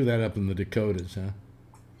 They don't do that up in the Dakotas, huh?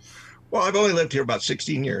 Well, I've only lived here about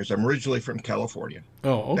 16 years. I'm originally from California.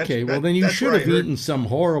 Oh, okay. Then you should have eaten some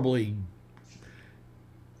horribly...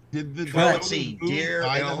 Let's see, deer,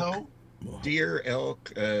 elk,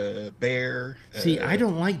 bear. See, I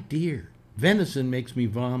don't like deer. Venison makes me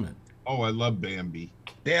vomit. Oh, I love Bambi.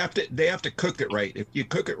 They have to cook it right. If you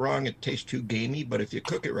cook it wrong, it tastes too gamey. But if you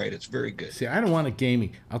cook it right, it's very good. See, I don't want it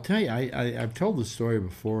gamey. I'll tell you, I've told this story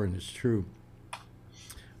before, and it's true.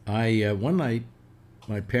 One night,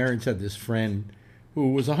 my parents had this friend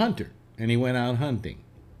who was a hunter, and he went out hunting,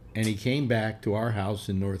 and he came back to our house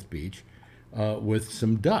in North Beach. With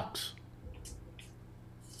some ducks.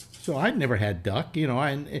 So I'd never had duck,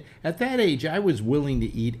 at that age, I was willing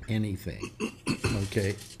to eat anything.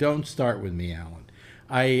 Okay, don't start with me, Alan.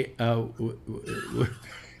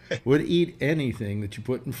 would eat anything that you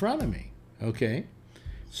put in front of me. Okay,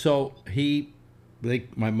 so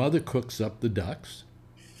my mother cooks up the ducks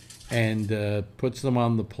and puts them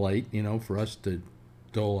on the plate, for us to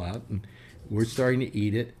dole out, and we're starting to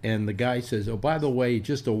eat it. And the guy says, "Oh, by the way,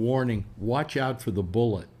 just a warning: watch out for the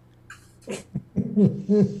bullet."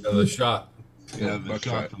 The shot. Yeah, the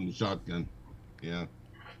shot from the shotgun. Yeah.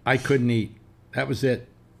 I couldn't eat. That was it.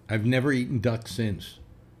 I've never eaten duck since.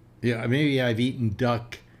 Yeah, maybe I've eaten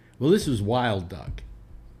duck. Well, this was wild duck,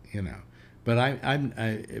 But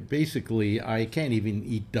I basically I can't even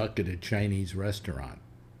eat duck at a Chinese restaurant.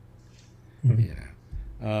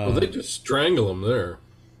 Well, they just strangle them there.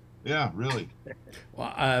 Yeah, really.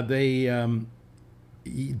 Well, they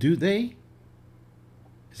do they?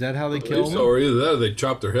 Is that how they kill them? Or either that, or they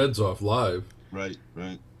chop their heads off live. Right.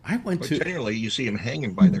 I went But to. generally, you see them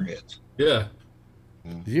hanging by their heads. Yeah.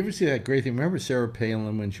 Did you ever see that great thing? Remember Sarah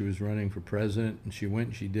Palin when she was running for president, and she went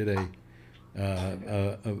and she did a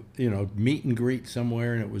meet and greet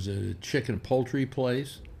somewhere, and it was a chicken poultry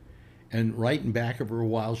place, and right in back of her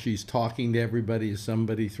while she's talking to everybody is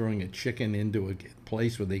somebody throwing a chicken into a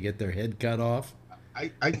place where they get their head cut off.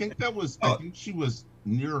 I think that was. I think she was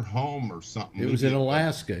near home or something. It was in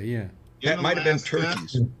Alaska, yeah. That might have been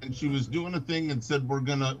turkeys. And she was doing a thing and said, "We're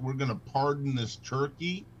gonna pardon this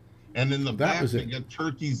turkey," and in the back they got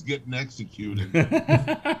turkeys getting executed.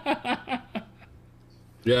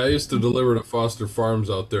 Yeah, I used to deliver to Foster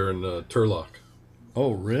Farms out there in Turlock.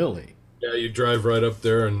 Oh, really? Yeah, you drive right up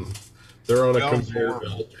there, and they're on a conveyor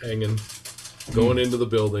belt hanging, going into the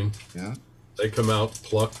building. Yeah. They come out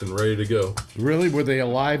plucked and ready to go. Really? Were they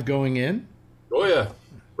alive going in? Oh, yeah.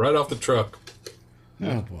 Right off the truck.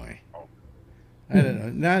 Oh, boy. I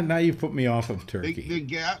don't know. Now you put me off of turkey. They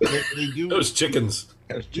do. Those chickens.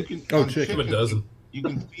 Chicken. A dozen. You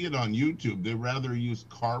can see it on YouTube. They rather use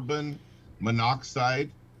carbon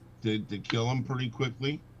monoxide to kill them pretty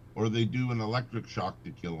quickly, or they do an electric shock to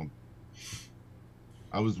kill them.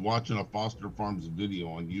 I was watching a Foster Farms video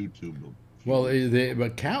on YouTube. Well,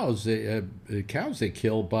 but cows they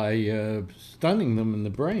kill by stunning them in the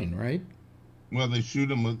brain, right? Well, they shoot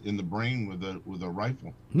them in the brain with a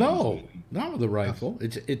rifle. No, not with a rifle.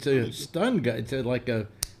 It's a stun gun. It's like a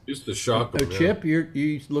used to shock them, chip.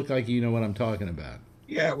 You look like you know what I'm talking about.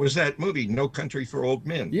 Yeah, it was that movie, No Country for Old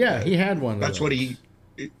Men. Yeah, he had one. That's what a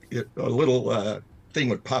little thing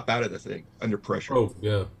would pop out of the thing under pressure. Oh,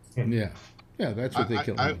 yeah. Yeah. That's what they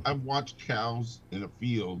kill. I've watched cows in a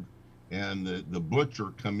field, and the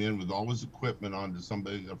butcher come in with all his equipment onto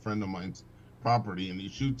a friend of mine's property, and he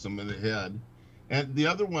shoots them in the head. And the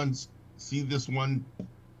other ones see this one,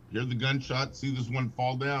 hear the gunshot, see this one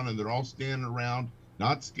fall down, and they're all standing around,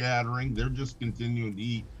 not scattering. They're just continuing to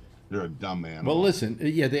eat. They're a dumb animal. Well, listen,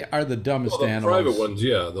 yeah, they are the dumbest animals. Private ones,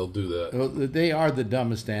 yeah, they'll do that. They are the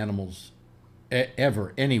dumbest animals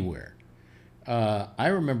ever, anywhere. I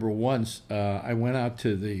remember once I went out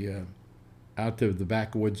to the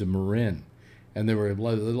backwoods of Marin, and there were a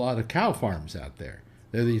lot of cow farms out there.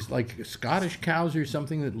 There are these like Scottish cows or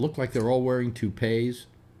something that look like they're all wearing toupees.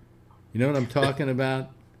 You know what I'm talking about?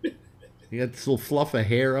 You got this little fluff of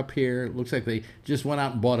hair up here. It looks like they just went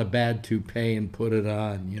out and bought a bad toupee and put it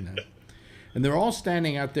on, And they're all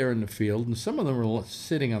standing out there in the field, and some of them are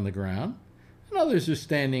sitting on the ground, and others are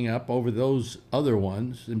standing up over those other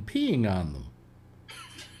ones and peeing on them.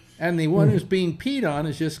 And the one who's being peed on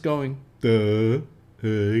is just going, duh,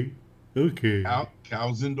 hey, okay.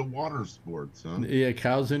 Cows into water sports, huh? Yeah,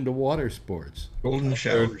 cows into water sports. Golden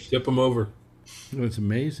showers. Tip them over. It's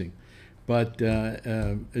amazing. But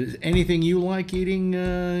is anything you like eating,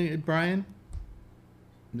 Brian?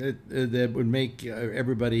 That would make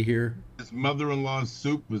everybody here. His mother-in-law's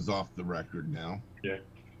soup is off the record now. Yeah.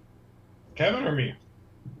 Kevin or me?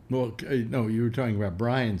 Well, no, you were talking about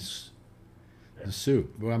Brian's the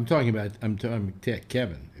soup. Well, I'm talking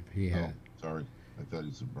Kevin, if he had. Oh, sorry. I thought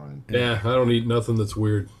you said Brian. Yeah, I don't eat nothing that's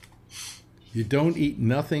weird. You don't eat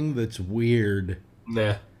nothing that's weird?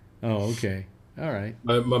 Nah. Oh, okay. All right.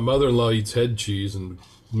 My mother-in-law eats head cheese and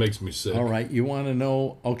makes me sick. All right. You want to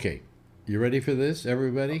know? Okay. You ready for this,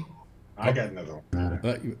 everybody? I got another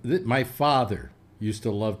one. My father used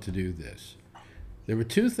to love to do this. There were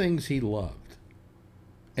two things he loved,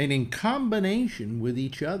 and in combination with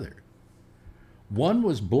each other. One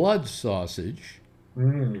was blood sausage,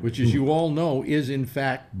 which, as you all know, is in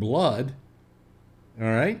fact blood. All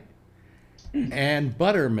right? And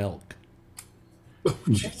buttermilk.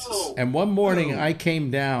 And one morning I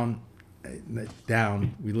came down,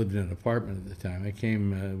 we lived in an apartment at the time. I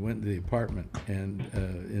went to the apartment and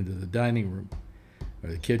into the dining room,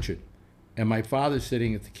 or the kitchen. And my father's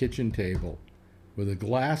sitting at the kitchen table with a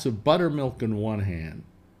glass of buttermilk in one hand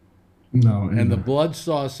No. and the blood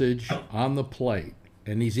sausage on the plate.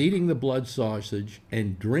 And he's eating the blood sausage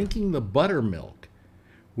and drinking the buttermilk,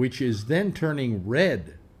 which is then turning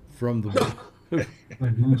red from the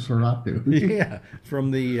Like Nosferatu. yeah,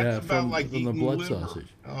 from the from the blood liver. sausage.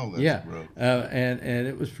 Oh, that's Yeah, gross. and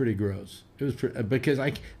it was pretty gross. It was because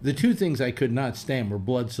the two things I could not stand were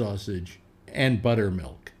blood sausage and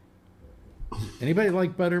buttermilk. Anybody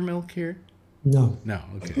like buttermilk here? No. No.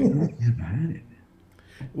 Okay. Never had it.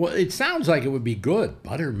 Well, it sounds like it would be good.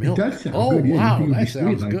 Buttermilk. It does sound oh good, yeah. wow, You think it would that be sweet,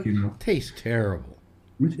 sounds like, good. you know. Tastes terrible.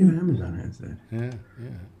 Which Amazon has that? Yeah, yeah.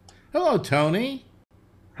 Hello, Tony.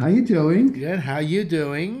 How you doing? Good. How you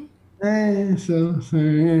doing? So.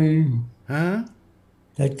 Huh?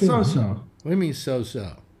 That good. So. What do you mean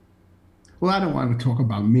so-so? Well, I don't want to talk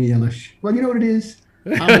about me unless. Well, you know what it is.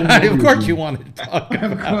 Of course you wanted to talk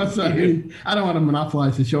about Of course, you. I don't want to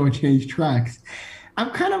monopolize the show and change tracks. I'm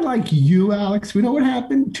kind of like you, Alex. We know what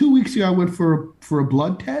happened 2 weeks ago. I went for a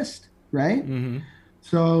blood test, right? Mm-hmm.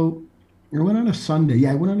 So I went on a Sunday.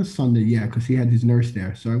 Yeah, I went on a Sunday. Yeah, because he had his nurse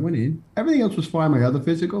there. So I went in. Everything else was fine. My other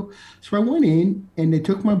physical. So I went in and they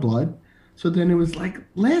took my blood. So then it was like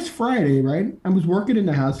last Friday, right? I was working in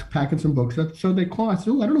the house packing some books. So they called. I said,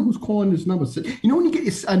 oh, I don't know who's calling this number. So, you know when you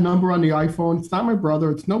get a number on the iPhone, it's not my brother.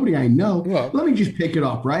 It's nobody I know. Well, let me just pick it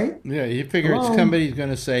up, right? Yeah, you figure Hello? somebody's going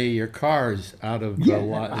to say your car's out of the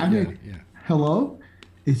lot. I mean, hello?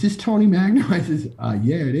 Is this Tony Magno? I says,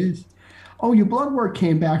 yeah, it is. Oh, your blood work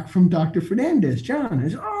came back from Dr. Fernandez, John. I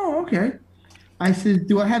said, oh, okay. I said,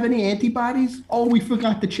 do I have any antibodies? Oh, we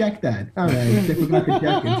forgot to check that. All right, they forgot to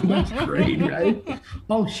check it. That's great, right?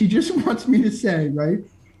 Oh, she just wants me to say, right?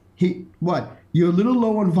 You're a little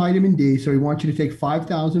low on vitamin D, so he wants you to take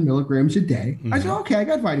 5,000 milligrams a day. Mm-hmm. I said, okay, I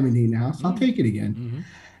got vitamin D now, so I'll take it again.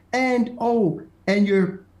 Mm-hmm. And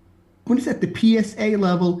your, what is that? The PSA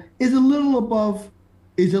level is a little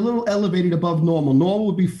elevated above normal. Normal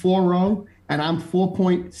would be 4.0, and I'm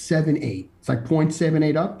 4.78. It's like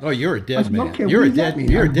 0.78 up. Oh, you're a dead man. Okay, you're a dead.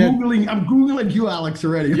 I'm Googling you, Alex,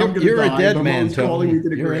 already. You're a dead man, Tony.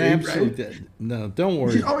 You're an absolute dead. No, don't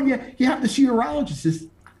worry. Says, oh, yeah, you have to see a urologist. Says,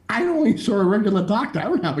 I only saw a regular doctor. I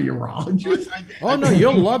don't have a urologist. Oh, no,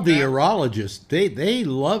 you'll love the urologist.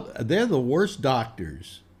 They're the worst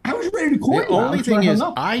doctors. I was ready to call you. The only thing is,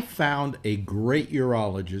 I found a great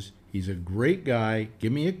urologist. He's a great guy.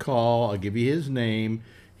 Give me a call. I'll give you his name.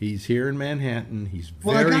 He's here in Manhattan. He's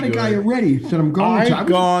very good. I got a guy already that I'm going I've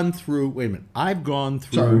gone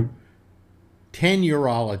through 10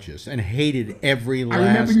 urologists and hated every last one.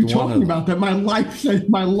 I remember you talking about that. My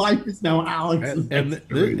life is now Alex. And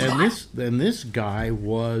this guy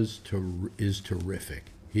is terrific.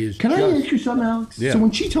 He is. Can I ask you something, Alex? Yeah. So when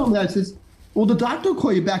she told me that, it says, well, the doctor will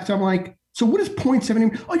call you back. So I'm like, so what is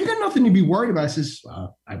 0.7? Oh, you got nothing to be worried about. I says,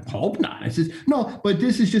 I hope not. I says, no, but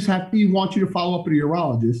this is just he wants you to follow up with a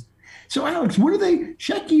urologist. So Alex, what are they?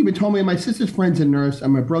 Shecky even told me my sister's friend's a nurse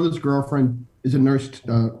and my brother's girlfriend is a nurse,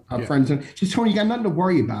 friends. And she's told me you got nothing to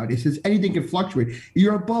worry about. It says anything can fluctuate.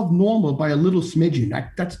 You're above normal by a little smidgen.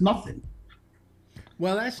 That's nothing.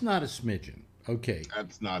 Well, that's not a smidgen. Okay.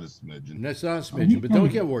 That's not a smidgen. That's not a smidgen, but don't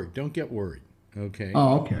get worried. Don't get worried. Okay.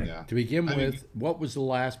 Oh, okay. Yeah. To begin with, what was the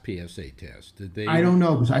last PSA test? Did they? I don't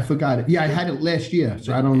know because I forgot it. Yeah, I had it last year,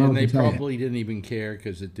 so I don't know. And they probably didn't even care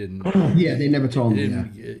because it didn't. Yeah, they never told me.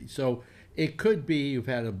 Yeah. So it could be you've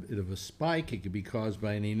had a bit of a spike. It could be caused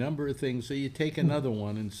by any number of things. So you take another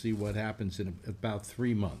one and see what happens in about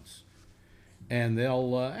 3 months, and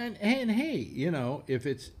they'll and hey, you know, if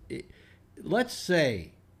let's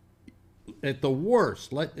say at the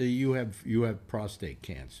worst, you have prostate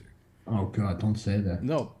cancer. Oh God! Don't say that.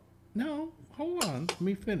 No, hold on. Let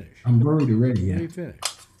me finish. I'm worried already. Yeah. Let me finish.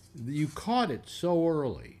 You caught it so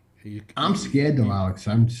early. I'm scared though, Alex.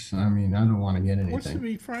 I mean, I don't want to get anything. What's to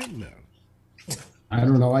be frightened of? I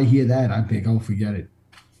don't know. I hear that. I think, oh, forget it.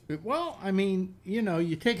 Well, I mean, you know,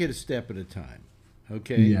 you take it a step at a time.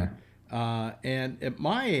 Okay. Yeah. And at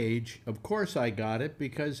my age, of course, I got it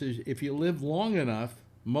because if you live long enough,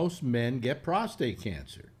 most men get prostate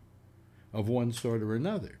cancer of one sort or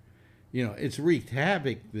another. You know, it's wreaked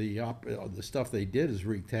havoc. The stuff they did has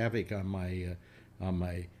wreaked havoc on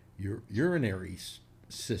my urinary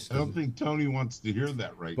system. I don't think Tony wants to hear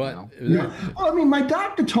that now. Well, I mean, my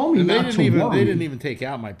doctor told me not to worry. They didn't even take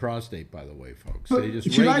out my prostate, by the way, folks. But they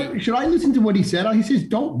just should I listen to what he said? He says,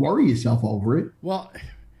 "Don't worry yourself over it." Well,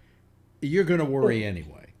 you're going to worry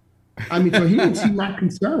anyway. I mean, so he didn't seem that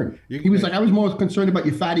concerned. He was like, I was more concerned about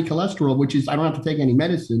your fatty cholesterol, which is I don't have to take any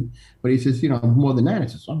medicine. But he says, you know, more than that. I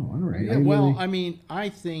says, oh, all right. Yeah, well, I mean, I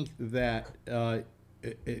think that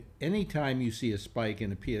anytime you see a spike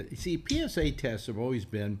in PSA tests have always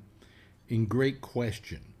been in great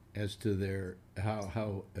question as to their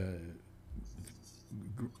how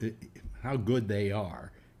good they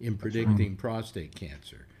are in predicting prostate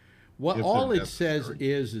cancer. What If all they're it says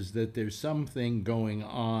necessary. is that there's something going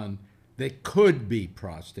on that could be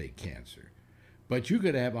prostate cancer. But you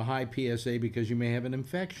could have a high PSA because you may have an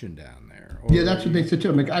infection down there. Or Yeah, that's what they said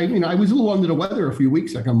too. Like, I was a little under the weather a few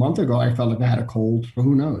weeks, like a month ago. I felt like I had a cold, but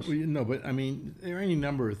who knows? Well, no, but I mean, there are any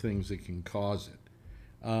number of things that can cause it.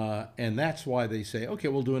 And that's why they say, okay,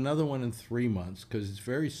 we'll do another one in 3 months because it's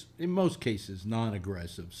very, in most cases,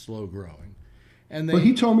 non-aggressive, slow growing. And they, But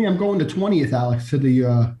he told me I'm going the 20th, Alex, to the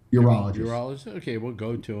urologist. urologist, okay, we'll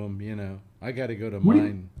go to him. You know, I got to go to What do you-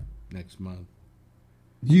 mine next month.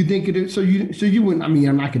 Do you think it is? So you wouldn't? I mean,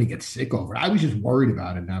 I'm not going to get sick over it. I was just worried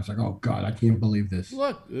about it, and I was like, oh God, I can't believe this.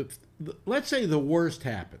 Look, let's say the worst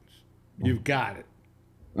happens. You've got it.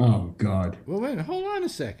 Oh God. Well, wait, hold on a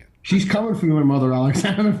second. She's coming for you, my mother, Alex.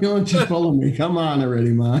 I have a feeling she's pulling me. Come on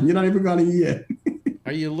already, man. You're not even going to yet.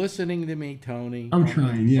 Are you listening to me, Tony? I'm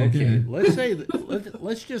trying. Yeah. Okay, Okay. let's say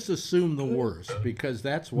let's just assume the worst because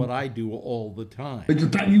that's what I do all the time. But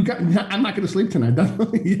I'm not going to sleep tonight.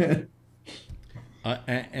 Definitely. Yeah.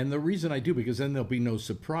 And the reason I do because then there'll be no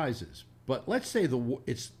surprises. But let's say the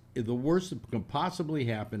worst that can possibly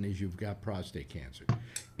happen is you've got prostate cancer.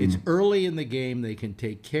 It's early in the game. They can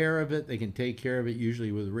take care of it. They can take care of it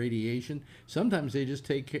usually with radiation. Sometimes they just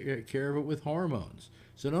take care of it with hormones.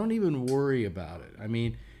 So don't even worry about it. I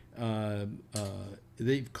mean,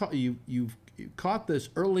 you've caught this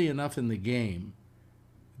early enough in the game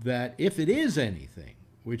that if it is anything,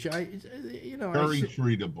 which very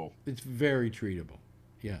treatable. It's very treatable.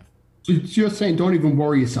 Yeah. So you're saying don't even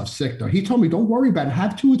worry yourself sick, though. He told me don't worry about it.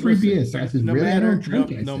 Have 2 or 3 beers. I said, really? I don't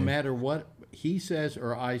drink. No matter what he says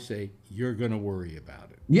or I say, you're going to worry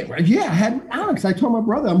about it. Yeah. I had Alex. I told my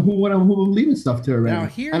brother who I'm leaving stuff to already. Now,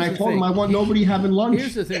 here's and I the told him thing. I want nobody having lunch.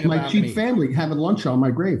 Here's the thing my about cheap me. family having lunch on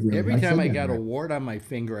my grave. Really. Every time said I that, got a right? wart on my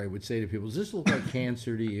finger, I would say to people, does this look like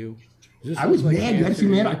cancer to you? Does this I look was like mad. You had to cancer see,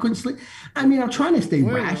 to man. you? I couldn't sleep. I mean, I'm trying to stay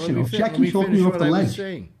Wait, rational. let Jackie me talked finish me off what the I was ledge.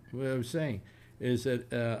 saying. What I was saying is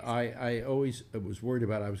that I always was worried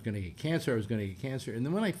about I was going to get cancer. And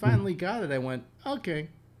then when I finally got it, I went, okay.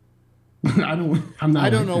 I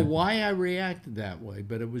don't know why I reacted that way,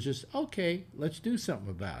 but it was just, okay, let's do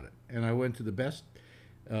something about it. And I went to the best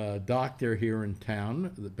doctor here in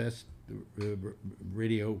town, the best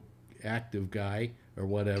radioactive guy or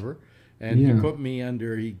whatever. And he put me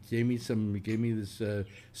under, he gave me this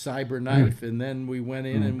cyber knife. And then we went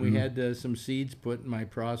in and we had some seeds put in my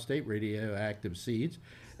prostate, radioactive seeds.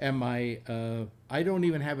 And I don't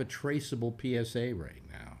even have a traceable PSA right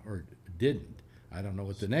now, or didn't. I don't know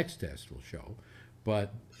what the next test will show,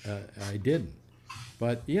 but I didn't.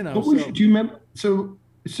 But, you know. Do you remember?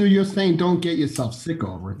 So you're saying don't get yourself sick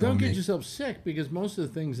over it. Don't get yourself sick because most of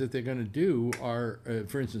the things that they're going to do are,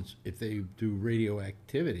 for instance, if they do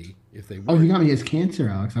radioactivity, if they Oh, you got me as cancer,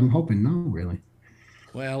 Alex. I'm hoping no, really.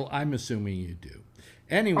 Well, I'm assuming you do.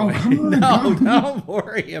 Anyway, don't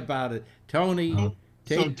worry about it. Tony.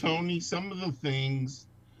 So, Tony, some of the things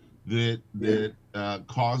that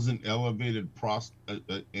cause an elevated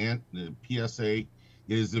PSA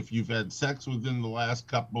is if you've had sex within the last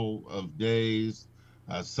couple of days,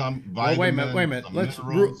 some vitamins. Wait a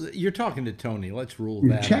minute. You're talking to Tony. Let's rule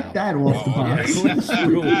that Check out. that off the box. Let's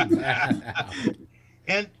rule that out.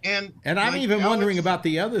 And I'm like even Alex, wondering about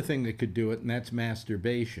the other thing that could do it, and that's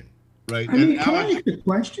masturbation. Right. I mean, and can I Alex, ask a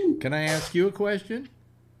question? Can I ask you a question?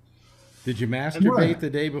 Did you masturbate the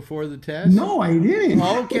day before the test? No, I didn't.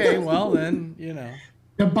 Okay, well then, you know.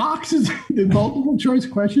 The boxes, the multiple choice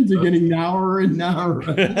questions are getting narrower and narrower.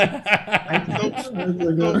 I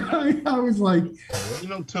was like,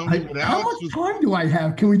 Tony, how much time do I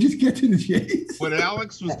have? Can we just get to the chase? What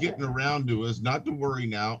Alex was getting around to is not to worry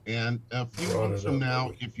now. And a few months from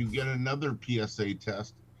now, if you get another PSA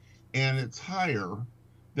test and it's higher,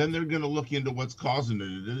 then they're going to look into what's causing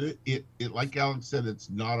it. It like Alex said,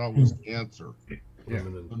 it's not always cancer. Yeah.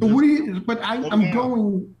 I'm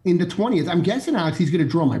going in the 20th. I'm guessing, Alex, he's going to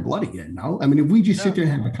draw my blood again. No, I mean, if we just sit there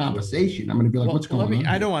and have a conversation, I'm going to be like, "What's going on?"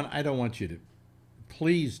 I don't want you to.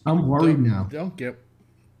 Please. I'm worried now. Don't get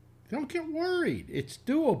worried. It's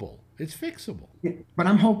doable. It's fixable. Yeah, but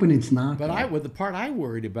I'm hoping it's not. But the part I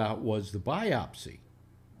worried about was the biopsy.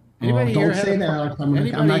 Anybody don't say that, Alex. I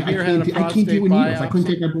can't deal with needles. I couldn't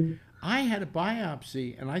take my. I had a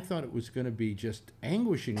biopsy, and I thought it was going to be just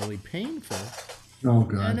anguishingly painful. Oh,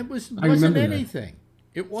 God. And it wasn't anything.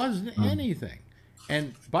 It wasn't anything.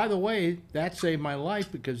 And by the way, that saved my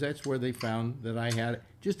life because that's where they found that I had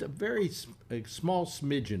just a very small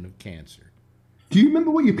smidgen of cancer. Do you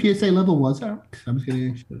remember what your PSA level was, Alex? I was going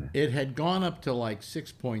to ask you that. It had gone up to like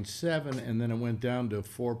 6.7, and then it went down to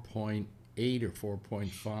 4.8 or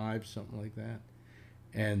 4.5, something like that.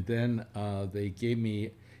 And then they gave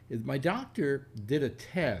me, my doctor did a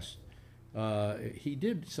test. He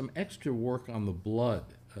did some extra work on the blood.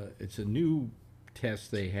 It's a new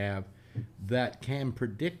test they have that can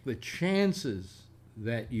predict the chances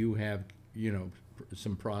that you have,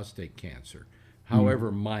 some prostate cancer,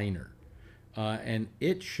 however minor. And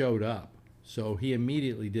it showed up. So he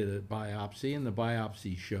immediately did a biopsy, and the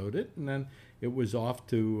biopsy showed it. And then it was off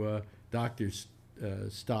to Dr.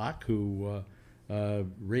 Stock, who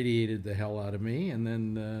radiated the hell out of me, and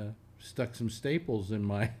then stuck some staples in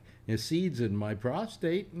my seeds in my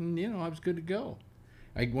prostate, and I was good to go.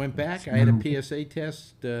 I went back. I had a PSA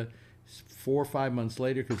test 4 or 5 months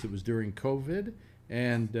later because it was during COVID,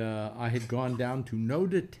 and I had gone down to no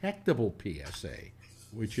detectable PSA,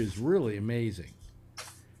 which is really amazing.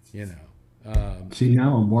 See,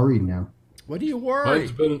 now I'm worried now. What do you worry?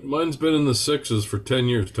 Mine's been in the 6s for 10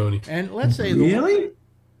 years, Tony. And let's say really,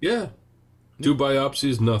 yeah, 2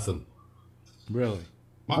 biopsies, nothing. Really?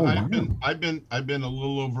 I've been a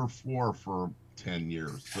little over 4 for 10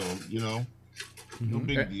 years, so no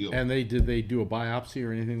big deal. And did they do a biopsy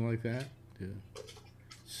or anything like that? Yeah.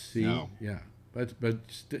 See, no. Yeah, but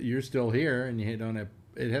you're still here, and you don't have.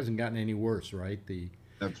 It hasn't gotten any worse, right?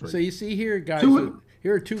 That's right. So you see here, guys.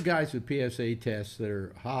 Here are 2 guys with PSA tests that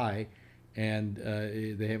are high, and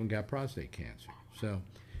they haven't got prostate cancer. So,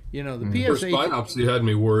 the PSA First biopsy had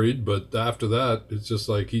me worried, but after that, it's just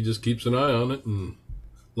like he just keeps an eye on it, and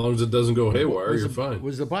as long as it doesn't go haywire, you're fine.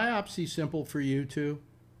 Was the biopsy simple for you too?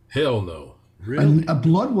 Hell no. Really? A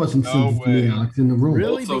blood wasn't simple for me, Alex, in the room.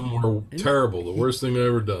 Really? Both of them were terrible. The worst thing I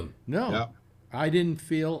ever done. No, Yep. I didn't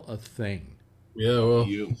feel a thing. Yeah, well.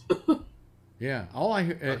 You. Yeah, all I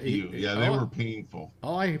they were painful.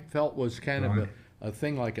 All I felt was kind of a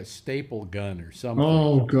thing like a staple gun or something.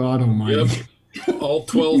 Oh God Almighty! Yep. All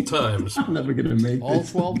 12 times. I'm never gonna make all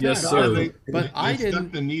this. 12 Yes, times. sir. But I stuck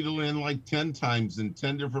didn't. the needle in like 10 times in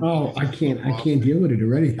 10 different. Oh, places. I can't deal with it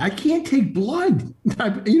already. I can't take blood.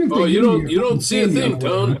 You don't see a thing,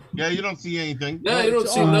 Tone. Yeah, you don't see anything. No, you don't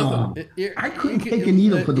see nothing. I couldn't take a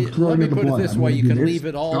needle for the Let me of the put blood. it this way: you can leave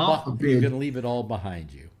it God all. You forbid. can leave it all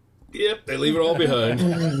behind you. Yep, they leave it all behind.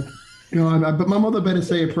 But my mother better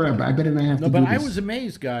say a prayer. But I better not have to. No, but do I this. was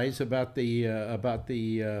amazed, guys, about the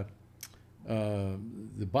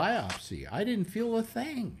biopsy. I didn't feel a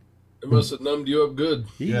thing. It must have numbed you up good.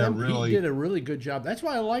 He did a really good job. That's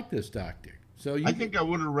why I like this doctor. So I think I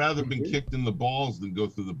would have rather been kicked in the balls than go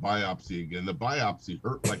through the biopsy again. The biopsy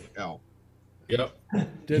hurt like hell. Yep.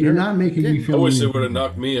 You're not making me feel. I wish they would have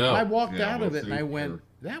knocked me out. I walked out of it and I went,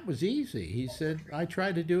 that was easy. He said, I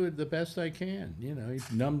tried to do it the best I can. He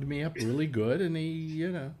numbed me up really good, and he.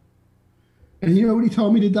 And you know what he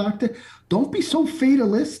told me, the doctor? Don't be so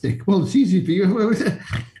fatalistic. Well, it's easy for you.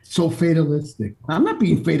 So fatalistic. I'm not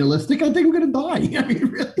being fatalistic. I think I'm going to die. I mean,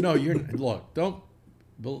 really. No, you're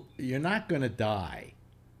not going to die.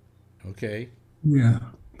 Okay? Yeah.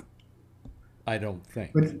 I don't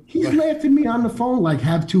think. But he's laughing at me on the phone like,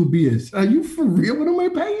 have 2 beers. Are you for real? What am I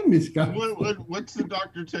paying this guy? What's the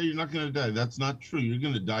doctor tell you? You're not going to die. That's not true. You're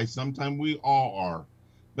going to die sometime. We all are.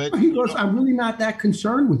 But he goes, I'm really not that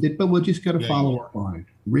concerned with it, but we're just going to follow up on it.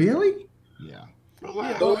 Really? Yeah.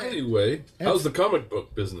 Well, anyway, how's the comic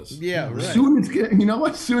book business? Yeah, right. Soon it's you know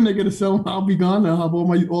what? Soon they're going to sell them. I'll be gone. I'll have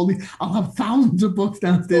I'll have thousands of books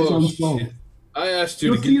downstairs on the phone. I asked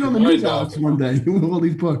you You'll to see get it your on the mind news, off Alex, it. one day with all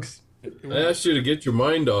these books. I asked you to get your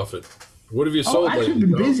mind off it. What have you sold I've lately?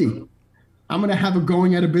 been busy. I'm going to have a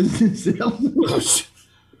going out of business sale.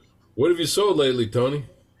 What have you sold lately, Tony?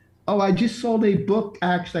 Oh, I just sold a book.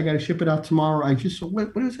 Actually, I got to ship it out tomorrow. I just sold,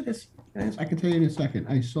 what is it? I can tell you in a second.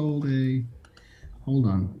 I sold hold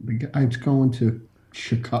on. It's going to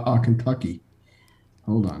Chicago, Kentucky.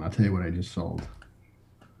 Hold on. I'll tell you what I just sold.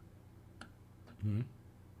 Mm-hmm.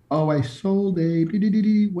 Oh, I sold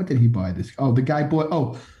what did he buy this? Oh, the guy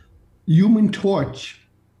bought, Human Torch.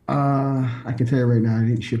 I can tell you right now, I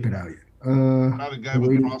didn't ship it out yet. Not a guy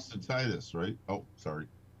with prostatitis, right? Oh, sorry.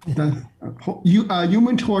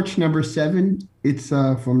 Human Torch number 7. It's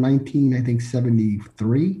from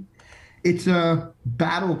 1973. It's a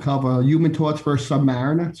battle cover, Human Torch versus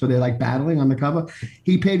Submariner. So they're like battling on the cover.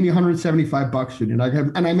 He paid me $175 for it,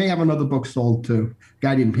 and I may have another book sold too.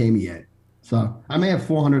 Guy didn't pay me yet, so I may have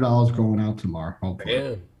 $400 going out tomorrow. Hopefully.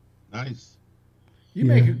 Yeah, nice.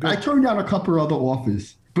 Make a good. I turned down a couple of other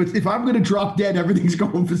offers, but if I'm going to drop dead, everything's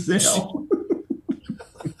going for sale.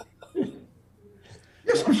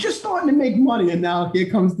 I was just starting to make money, and now here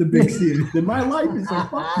comes the big series. And my life is a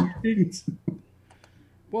fucking things.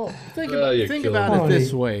 Well, think you about killed it this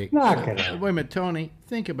Tony, way. knock it out. Wait a minute, Tony.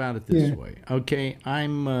 Think about it this way. Okay,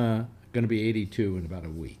 I'm going to be 82 in about a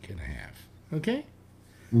week and a half. Okay.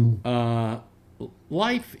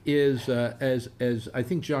 Life is as I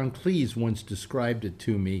think John Cleese once described it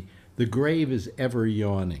to me. The grave is ever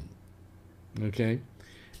yawning. Okay,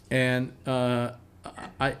 and I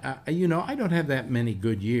don't have that many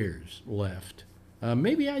good years left.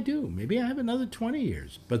 Maybe I do. Maybe I have another 20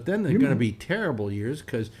 years. But then they're going to be terrible years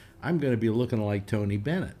because I'm going to be looking like Tony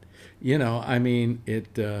Bennett. I mean,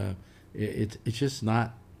 it's just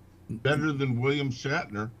not Better than William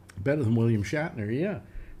Shatner. better than William Shatner. Yeah.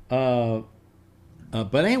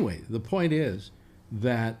 But anyway, the point is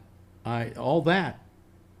that all that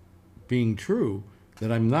being true,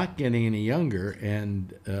 that I'm not getting any younger,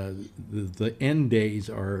 and the end days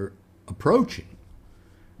are approaching.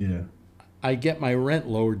 Yeah. I get my rent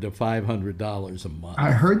lowered to $500 a month. I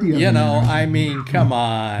heard the other night. I mean, come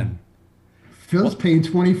on. Phil's paying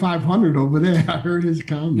 $2,500 over there. I heard his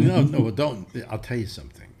comment. No, don't. I'll tell you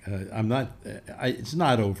something. I'm not. It's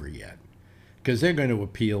not over yet, because they're going to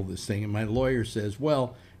appeal this thing. And my lawyer says,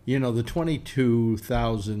 well, the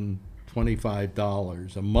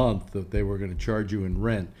 $22,025 a month that they were going to charge you in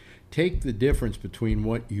rent, take the difference between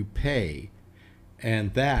what you pay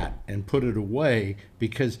and that, and put it away,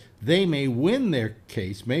 because they may win their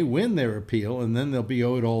case, may win their appeal, and then they'll be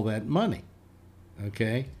owed all that money.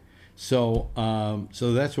 Okay, so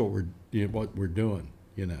that's what we're doing,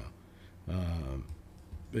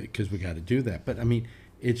 because we got to do that. But I mean,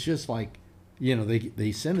 it's just like,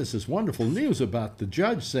 they send us this wonderful news about the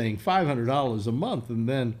judge saying $500 a month, and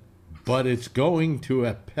then, but it's going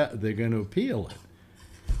to they're going to appeal it,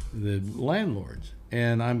 the landlords.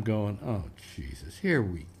 And I'm going, oh, Jesus, here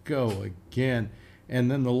we go again. And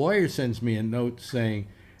then the lawyer sends me a note saying,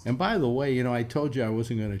 and by the way, I told you I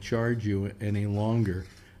wasn't going to charge you any longer,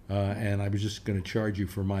 and I was just going to charge you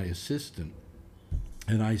for my assistant.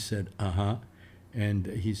 And I said, uh-huh. And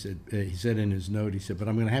he said in his note, he said, but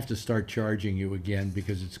I'm going to have to start charging you again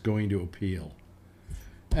because it's going to appeal.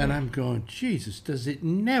 And I'm going, Jesus, does it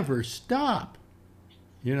never stop?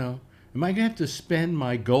 Am I going to have to spend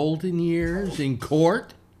my golden years in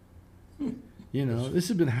court? This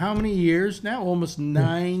has been how many years now? Almost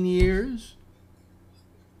 9 years?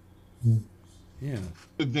 Yeah.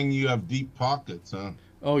 Good thing you have deep pockets, huh?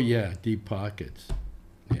 Oh, yeah, deep pockets.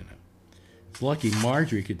 It's lucky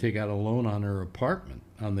Marjorie could take out a loan on her apartment,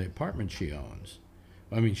 on the apartment she owns.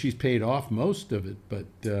 I mean, she's paid off most of it, but,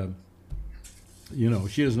 she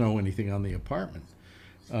doesn't owe anything on the apartment.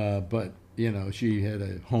 But she had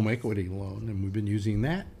a home equity loan, and we've been using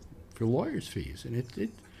that for lawyers' fees, and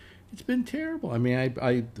it's been terrible. I mean,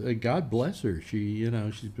 I God bless her. She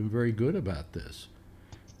she's been very good about this.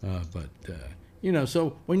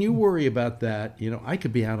 So when you worry about that, I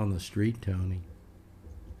could be out on the street, Tony.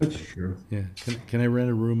 That's true. Yeah. Can I rent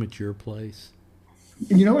a room at your place?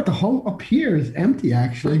 You know what? The whole up here is empty.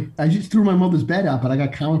 Actually, I just threw my mother's bed out, but I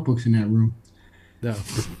got comic books in that room. No.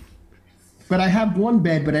 But I have one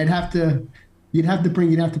bed, but you'd have to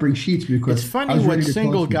bring sheets because it's funny what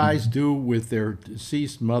single guys do with their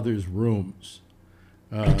deceased mother's rooms.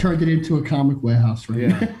 I turned it into a comic warehouse right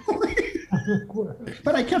now.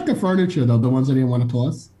 But I kept the furniture though, the ones I didn't want to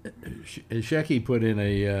toss. Shecky put in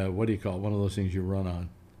a what do you call it? One of those things you run on.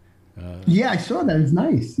 Yeah, I saw that. It's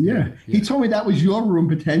nice. Yeah. He told me that was your room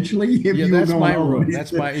potentially. If you that's were my going room. over.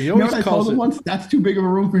 That's my. He always calls it. Once, that's too big of a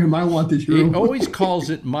room for him. I want this room. He always calls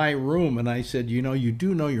it my room, and I said, you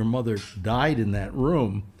do know your mother died in that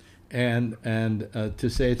room, and to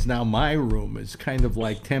say it's now my room is kind of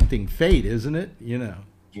like tempting fate, isn't it?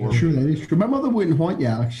 True, that is true. My mother wouldn't haunt you,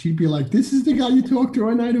 Alex. She'd be like, "This is the guy you talk to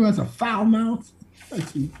at night who has a foul mouth."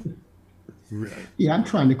 Right. Yeah, I'm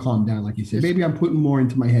trying to calm down, like you said. Maybe I'm putting more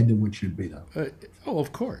into my head than what should be, though.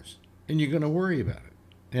 Of course, and you're going to worry about it.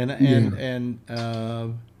 And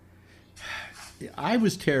I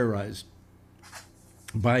was terrorized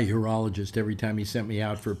by a urologist every time he sent me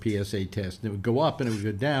out for a PSA test. And it would go up and it would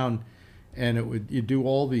go down, and you do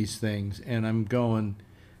all these things, and I'm going,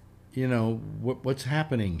 what's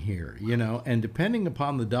happening here? And depending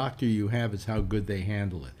upon the doctor you have is how good they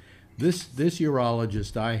handle it. This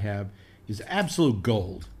urologist I have is absolute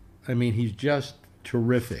gold. I mean, he's just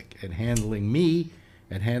terrific at handling me,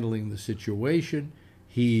 at handling the situation.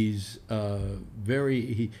 He's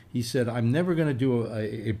he said, I'm never going to do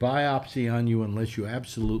a biopsy on you unless you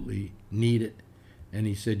absolutely need it. And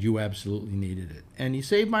he said, you absolutely needed it. And he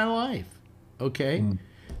saved my life. Okay?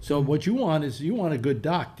 So what you want is a good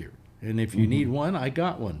doctor. And if you need one, I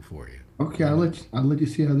got one for you. Okay, I'll let you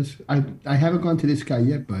see how this. I haven't gone to this guy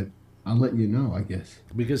yet, but I'll let you know, I guess.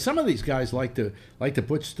 Because some of these guys like to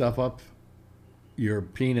put stuff up your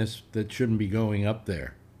penis that shouldn't be going up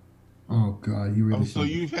there. Oh God, you really. So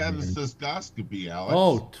you've had a cystoscopy, Alex?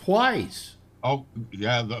 Oh, twice. Oh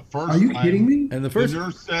yeah, the first. Are you time, kidding me? And the first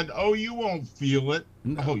nurse said, "Oh, you won't feel it."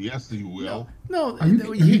 Oh yes, you will. No, Are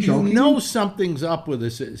you you joking? know something's up with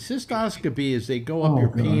this. Cystoscopy is they go up Oh, your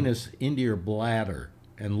God. penis into your bladder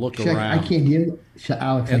and look Check, around. I can't handle.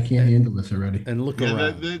 Alex, I can't handle this already. And look Yeah,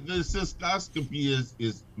 around. the cystoscopy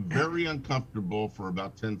is very uncomfortable for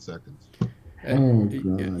about 10 seconds. Oh,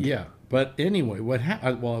 God. Yeah, but anyway, what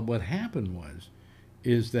happened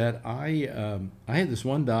is that I had this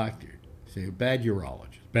one doctor, say a bad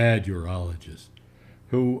urologist,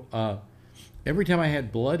 who every time I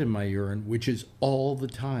had blood in my urine, which is all the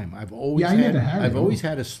time, I've always Yeah, I never had it. I've always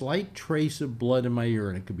had a slight trace of blood in my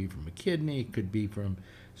urine. It could be from a kidney, it could be from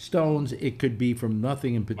stones, it could be from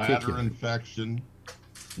nothing in particular. Bladder infection.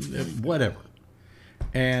 Whatever.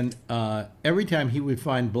 And every time he would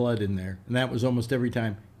find blood in there, and that was almost every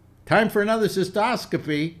time, time for another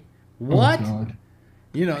cystoscopy. What? Oh, God.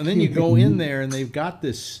 You know, and then you go in there and they've got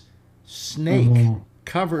this snake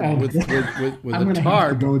covered with I'm a gonna have to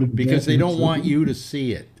tarp go to the because they don't bathroom want soon. you to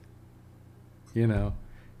see it. You know,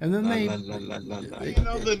 and then they, You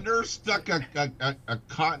know, the nurse stuck a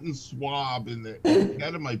cotton swab in the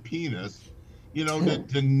head of my penis, you know,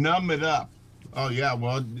 to numb it up. Oh yeah,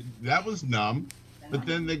 well that was numb, but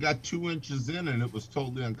then they got 2 inches in and it was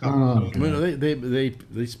totally uncomfortable. well, they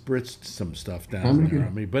spritzed some stuff down there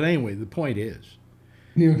on me. But anyway, the point is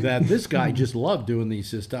that this guy just loved doing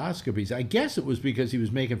these cystoscopies. I guess it was because he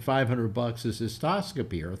was making $500 a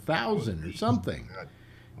cystoscopy or $1,000 or something,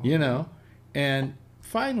 you know. And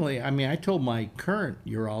finally, I mean, I told my current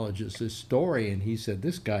urologist this story, and he said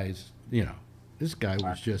this guy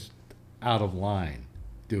was just out of line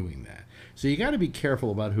doing that. So you got to be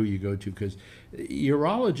careful about who you go to, because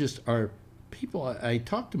urologists are people. I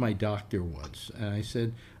talked to my doctor once, and I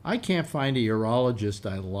said, I can't find a urologist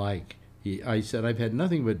I like. I said, I've had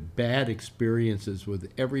nothing but bad experiences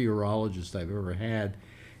with every urologist I've ever had.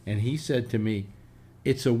 And he said to me,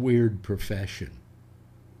 it's a weird profession.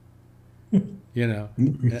 You know?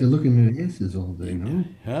 If they're looking at asses all day, no?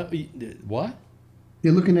 Huh? What?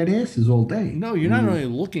 They're looking at asses all day. No, you're not only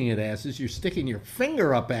looking at asses, you're sticking your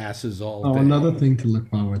finger up asses all Oh, day. another thing to look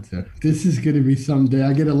forward to. This is going to be someday.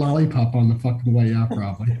 I get a lollipop on the fucking way out,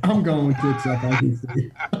 probably. I'm going tits up, I can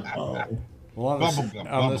see. Oh. Well,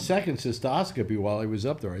 on the second cystoscopy, while I was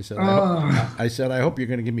up there, I said, I hope you're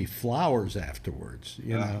going to give me flowers afterwards.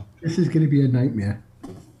 You know, this is going to be a nightmare.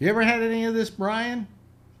 You ever had any of this, Brian?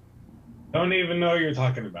 Don't even know what you're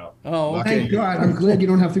talking about. Oh, okay. Thank God. I'm glad you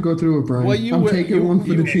don't have to go through it, Brian. Well, you I'm will- taking you- one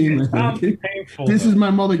for the team. It I sounds think. painful. This though. is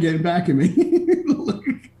my mother getting back at me.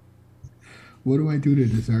 What do I do to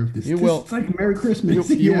deserve this? You will. It's like Merry Christmas.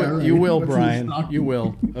 You Yeah, will, right. What's in the Brian. stocking? You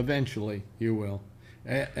will. Eventually, you will.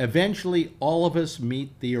 Eventually, all of us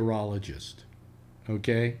meet the urologist.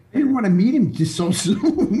 Okay? I didn't want to meet him just so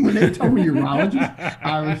soon. When they told me urologist,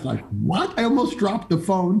 I was like, what? I almost dropped the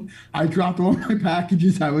phone. I dropped all my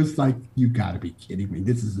packages. I was like, you got to be kidding me.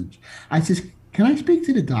 This is a... I says, can I speak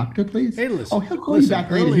to the doctor, please? Hey, listen. Oh, he'll call you back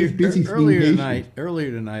later. He's busy seeing patients.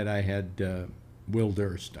 Earlier tonight, I had Will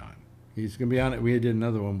Durst on. He's going to be on it. We did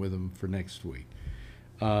another one with him for next week.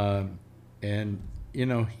 And, you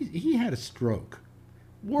know, he had a stroke.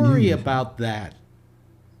 Worry about that,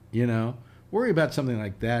 you know? Worry about something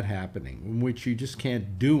like that happening, in which you just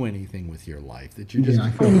can't do anything with your life. That you just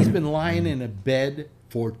he's been lying in a bed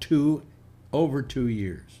for over 2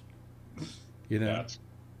 years. You know,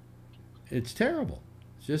 it's terrible.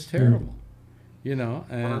 It's just terrible. You know.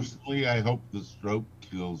 And personally, I hope the stroke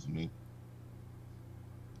kills me.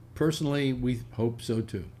 Personally, we hope so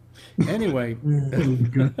too. Anyway.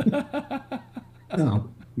 No,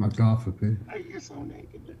 my God forbid. I guess I'm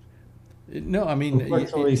naked. No, I mean,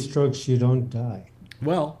 Unfortunately, strokes, you don't die.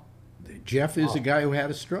 Well, Jeff is a guy who had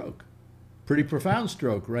a stroke. Pretty profound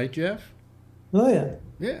stroke, right, Jeff? Oh, yeah.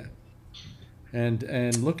 Yeah.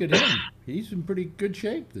 And look at him. He's in pretty good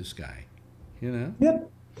shape, this guy. You know? Yep.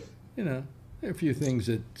 You know, there are a few things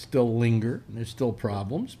that still linger. And there's still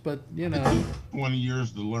problems, but, you know. 20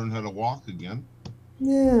 years to learn how to walk again.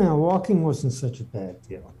 Yeah, walking wasn't such a bad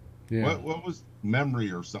deal. Yeah. What was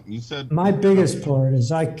memory or something? You said My biggest part is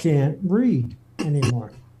I can't read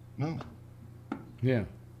anymore. no. Yeah.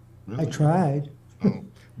 Really? I tried. Oh.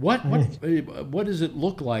 What does it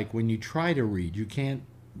look like when you try to read? You can't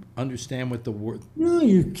understand what the word. No,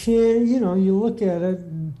 you can't. You know, you look at it,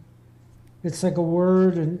 and it's like a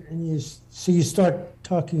word, and you start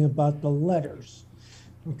talking about the letters,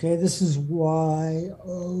 Okay, this is why.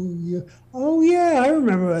 Oh yeah, I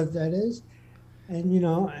remember what that is. And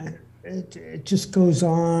it just goes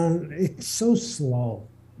on. It's so slow.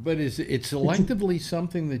 But is it selectively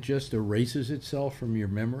something that just erases itself from your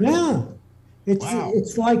memory? Yeah, Wow.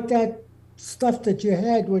 it's like that stuff that you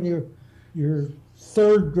had when you're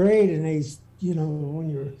third grade and when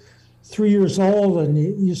you're 3 years old and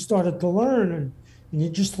you started to learn and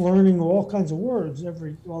you're just learning all kinds of words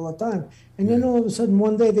all the time, and then all of a sudden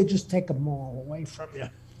one day they just take them all away from you.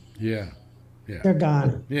 Yeah. Yeah. They're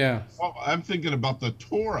gone. Yeah. Well, I'm thinking about the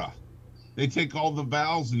Torah. They take all the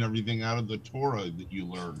vowels and everything out of the Torah that you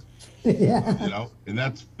learn. Yeah. And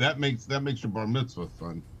that makes your bar mitzvah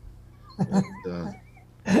fun. Yeah.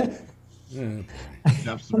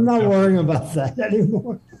 I'm not worrying about that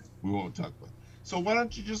anymore. We won't talk about it. So why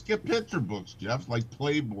don't you just get picture books, Jeff, like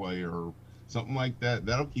Playboy or something like that?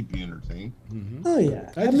 That'll keep you entertained. Mm-hmm. Oh yeah,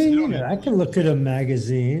 I can look at a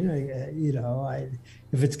magazine.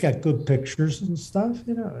 If it's got good pictures and stuff,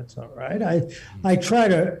 it's all right. I try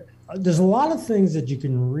to. There's a lot of things that you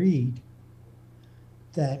can read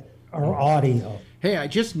that are audio. Hey, I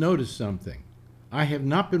just noticed something. I have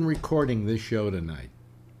not been recording this show tonight.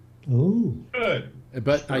 Oh, Good.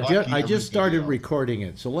 But I just started else. recording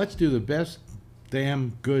it. So let's do the best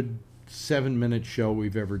damn good 7-minute show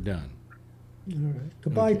we've ever done. all right.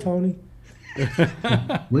 Goodbye, Tony.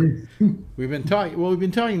 We've been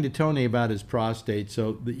talking to Tony about his prostate,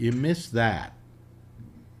 so you missed that.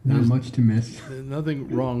 Not much to miss. There's nothing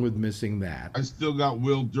wrong with missing that. I still got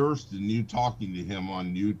Will Durst and you talking to him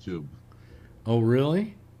on YouTube. Oh,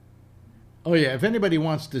 really? Oh, yeah. If anybody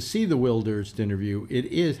wants to see the Will Durst interview,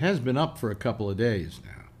 has been up for a couple of days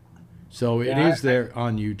now. So it is there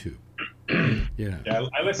on YouTube. Yeah. Yeah,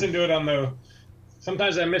 I listen to it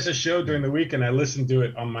sometimes I miss a show during the week and I listen to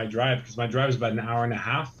it on my drive because my drive is about an hour and a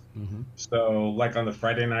half. Mm-hmm. So like on the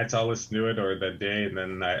Friday nights, I'll listen to it or the day. And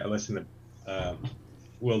then I listen to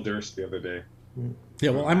Will Durst the other day.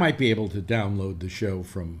 Yeah, well, I might be able to download the show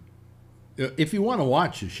from... If you want to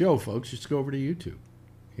watch the show, folks, just go over to YouTube.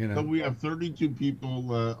 So we have 32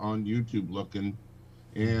 people on YouTube looking,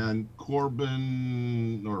 and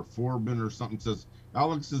Forbin or something says,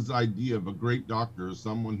 Alex's idea of a great doctor is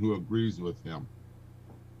someone who agrees with him.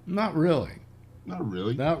 Not really. Not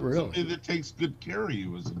really. Not really. Somebody that takes good care of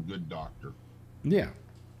you is a good doctor. Yeah.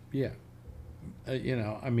 Yeah. I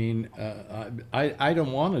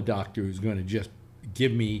don't want a doctor who's going to just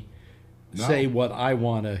give me, say what I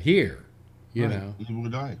want to hear. Neither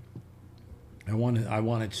would I. I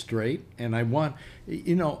want it straight, and I want,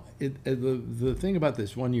 the thing about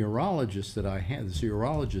this urologist that I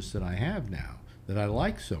have now that I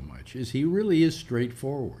like so much is he really is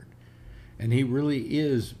straightforward, and he really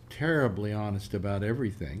is terribly honest about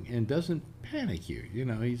everything and doesn't panic you.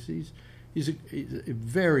 He's a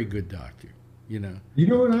very good doctor. You know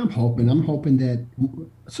what I'm hoping? I'm hoping that.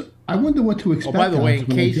 So I wonder what to expect. Oh, by the way, in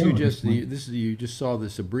when I case go. you just saw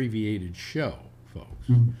this abbreviated show, folks,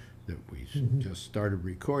 that we just started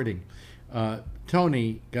recording.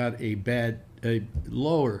 Tony got a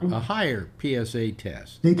higher PSA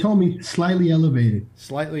test. They told me slightly elevated.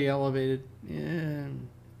 Slightly elevated. Yeah.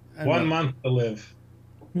 1 month to live.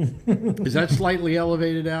 Is that slightly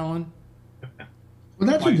elevated, Alan? Well,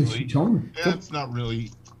 that's what she told me. Yeah, it's not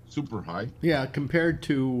really super high. Yeah, compared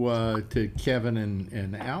to Kevin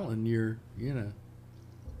and Alan, you're fine.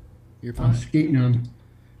 I'm skating on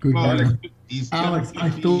good ground. Alex, I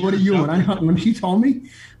thought of you when she told me.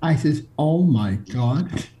 I says, "Oh my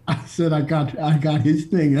God!" I said, "I got his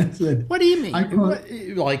thing." I said, "What do you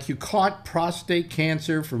mean? Like you caught prostate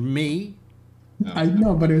cancer from me?" I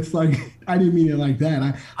know, but it's like I didn't mean it like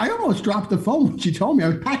that. I almost dropped the phone when she told me. I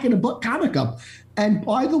was packing a comic up. And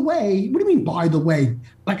by the way, what do you mean, by the way?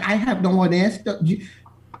 Like, I have no one asked.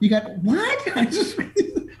 You got what?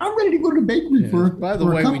 I'm ready to go to the bakery for. By the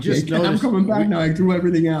way, we just noticed. I'm coming back now. I threw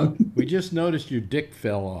everything out. We just noticed your dick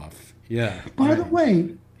fell off. Yeah. By the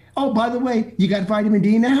way, you got vitamin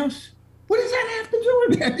D in the house? What does that have to do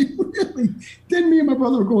with that? Really? Then me and my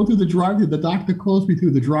brother were going through the drive-thru. The doctor closed me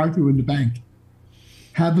through the drive-thru in the bank.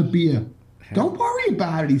 Have a beer. Don't worry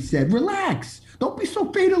about it, he said. Relax. Don't be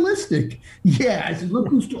so fatalistic. Yeah, I said, look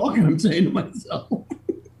who's talking, I'm saying to myself.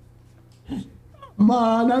 Come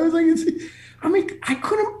on. I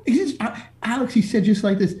couldn't. Alex, he said just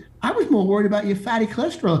like this, I was more worried about your fatty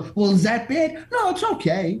cholesterol. Well, is that bad? No, it's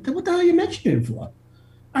okay. Then what the hell are you mentioning it for?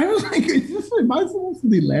 I was like, am I supposed to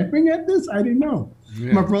be laughing at this? I didn't know.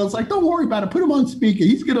 Yeah. My brother's like, don't worry about it. Put him on speaker.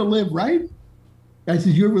 He's going to live, right? I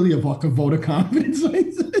said, you're really a vote of confidence. I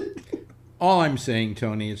said. All I'm saying,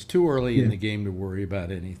 Tony, it's too early in the game to worry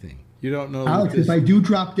about anything. You don't know, Alex, if I do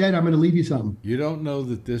drop dead, I'm going to leave you something. You don't know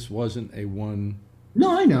that this wasn't a one.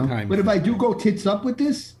 No, I know. Time but if I do go tits up with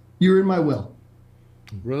this, you're in my will.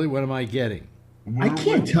 Really, what am I getting? I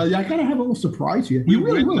can't tell you. I gotta have a little surprise here. You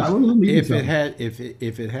really will. I want to leave you If something.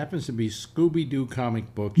 if it happens to be Scooby Doo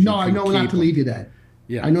comic books, No, I know not to leave you that.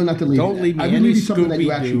 Yeah, I know not to leave. Don't you leave that. me I will any leave you something that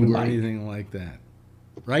you actually Scooby would Doo or like. anything like that.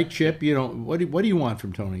 Right, Chip? You don't. What do you want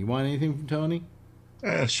from Tony? You want anything from Tony?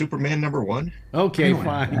 Superman #1. Okay,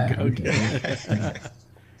 fine. Okay.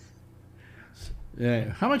 Yeah.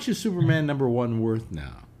 How much is Superman #1 worth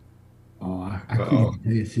now? Oh, I can't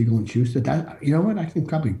tell you, Siegel and Schuster. That, you know what? I can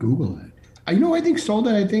probably Google it. You know, I think sold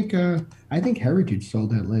that. I think Heritage sold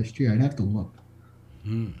that last year. I'd have to look.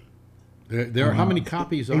 There are how many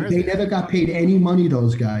copies are They there? never got paid any money.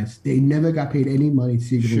 Those guys. They never got paid any money.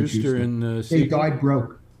 Siegel and Schuster Schuster. and They Siegel? died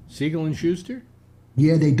broke. Siegel and Schuster?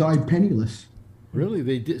 Yeah, they died penniless. Really,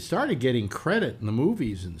 they started getting credit in the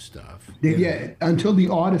movies and stuff. Yeah, until the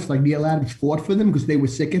artists like Neil Adams fought for them because they were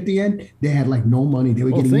sick at the end. They had like no money. They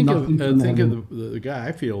were Well, getting think nothing from think that. of the guy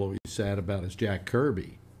I feel always sad about is Jack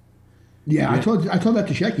Kirby. Yeah, I told that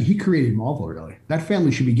to Shecky. He created Marvel, really. That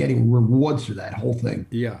family should be getting rewards for that whole thing.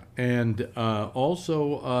 Yeah, and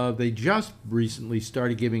also they just recently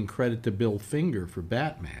started giving credit to Bill Finger for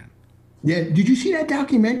Batman. Yeah, did you see that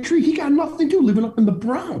documentary? He got nothing to do living up in the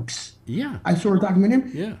Bronx. Yeah, I saw a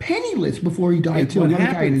documentary. Yeah, penniless before he died. And too. what Another guy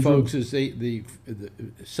in happened, his folks, room.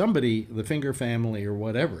 is somebody, the Finger family or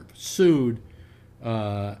whatever, sued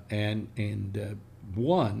and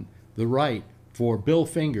won the right for Bill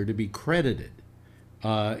Finger to be credited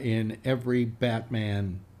in every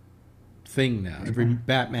Batman thing now, every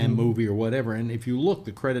Batman movie or whatever. And if you look,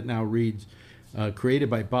 the credit now reads created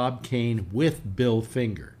by Bob Kane with Bill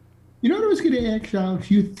Finger. You know what I was going to ask, Alex?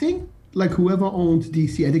 You think, like whoever owns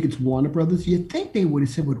DC, I think it's Warner Brothers, you think they would have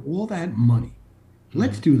said, with all that money,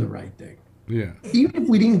 let's do the right thing. Yeah. Even if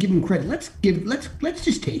we didn't give him credit, let's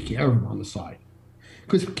just take care of him on the side.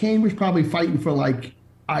 Because Kane was probably fighting for like,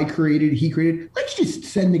 I created, he created. Let's just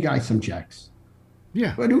send the guy some checks.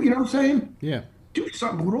 Yeah. You know what I'm saying? Yeah. Do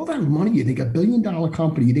something with all that money. You think $1 billion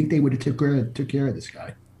company? You think they would have took care of this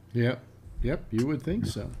guy? Yep. Yep. You would think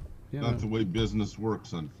so. Yeah. Not the way business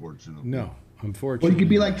works, unfortunately. No, unfortunately. Or you could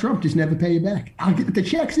be like Trump, just never pay you back. I'll get the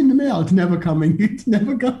checks in the mail. It's never coming. It's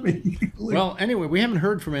never coming. Well, anyway, we haven't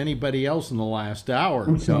heard from anybody else in the last hour,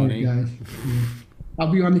 I'm sorry, Tony. guys.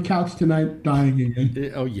 I'll be on the couch tonight, dying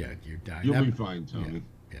again. Oh yeah, you're dying. You'll be fine, Tony.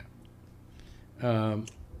 Yeah.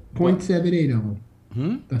 0.78 of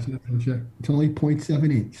them. That's not going to check. It's only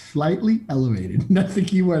 0.78. Slightly elevated. That's the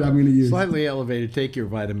key word I'm going to use. Slightly elevated. Take your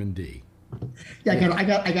vitamin D. Yeah, I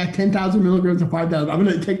got 10,000 milligrams of 5,000. I'm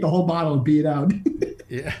going to take the whole bottle and beat it out.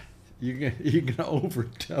 Yeah, you're gonna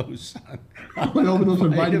overdose on. I'm going to overdose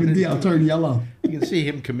on vitamin D. I'll turn yellow. You can see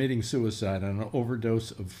him committing suicide on an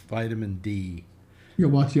overdose of vitamin D.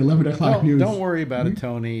 You'll watch the 11 o'clock news. Don't worry about it,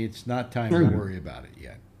 Tony. It's not time to worry about it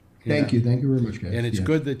yet. Thank you very much, guys. And it's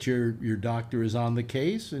good that your doctor is on the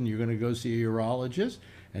case, and you're going to go see a urologist,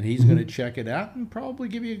 and he's going to check it out and probably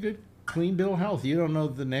give you a good, clean bill of health. You don't know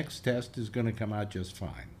the next test is going to come out just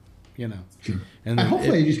fine, you know. Sure. And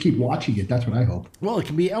hopefully I just keep watching it. That's what I hope. Well, it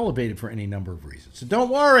can be elevated for any number of reasons. So don't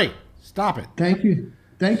worry. Stop it. Thank you.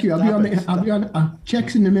 I'll be on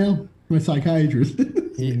checks in the mail with a psychiatrist.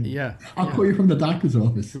 Yeah. I'll call you from the doctor's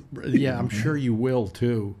office. Yeah, I'm sure you will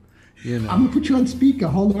too. You know. I'm gonna put you on speaker.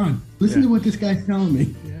 Hold on. Listen to what this guy's telling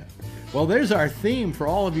me. Yeah. Well, there's our theme for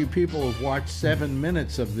all of you people who've watched 7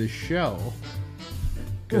 minutes of this show.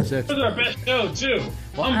 Because that's our best show too.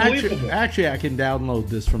 Well, Unbelievable. Actually, I can download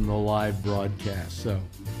this from the live broadcast, so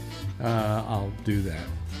I'll do that.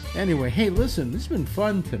 Anyway, hey, listen, this has been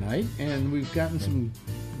fun tonight, and we've gotten some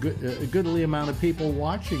a goodly amount of people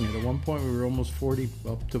watching it. At one point, we were almost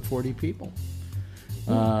up to 40 people.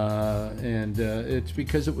 And it's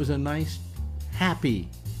because it was a nice, happy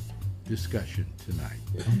discussion tonight.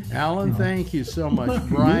 Alan, thank you so much.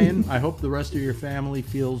 Brian, I hope the rest of your family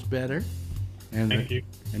feels better. And Thank you.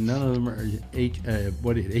 And none of them are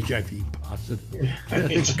HIV positive.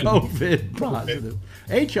 It's COVID positive.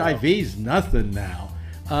 HIV's nothing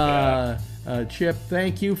now. Chip,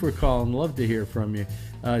 thank you for calling. Love to hear from you.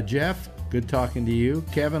 Jeff, good talking to you.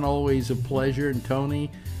 Kevin, always a pleasure. And Tony,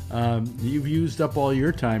 you've used up all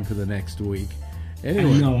your time for the next week.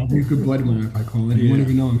 Anyway. No, I'll be a good vitamin if I call it. You won't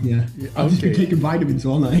even know. Yeah. I'll just be taking vitamins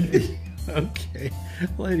all night. Okay.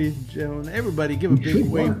 Ladies and gentlemen, everybody give a big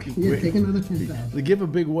wave. Yeah, take another 10,000. Give a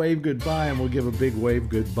big wave goodbye, and we'll give a big wave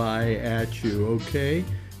goodbye at you, okay?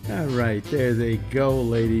 All right, there they go,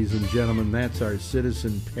 ladies and gentlemen. That's our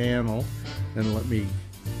citizen panel. And let me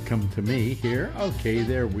come to me here. Okay,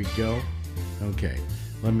 there we go. Okay.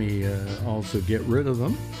 Let me also get rid of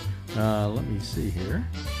them. Let me see here.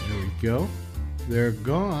 There we go. They're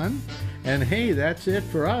gone. And hey, that's it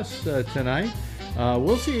for us tonight.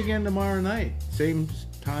 We'll see you again tomorrow night. Same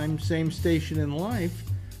time, same station in life.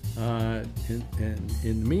 And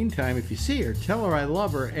in the meantime, if you see her, tell her I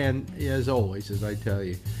love her. And as always, as I tell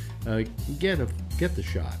you, get the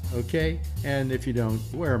shot, okay? And if you don't,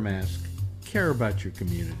 wear a mask. Care about your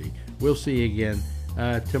community. We'll see you again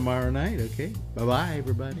tomorrow night, okay? Bye-bye,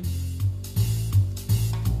 everybody.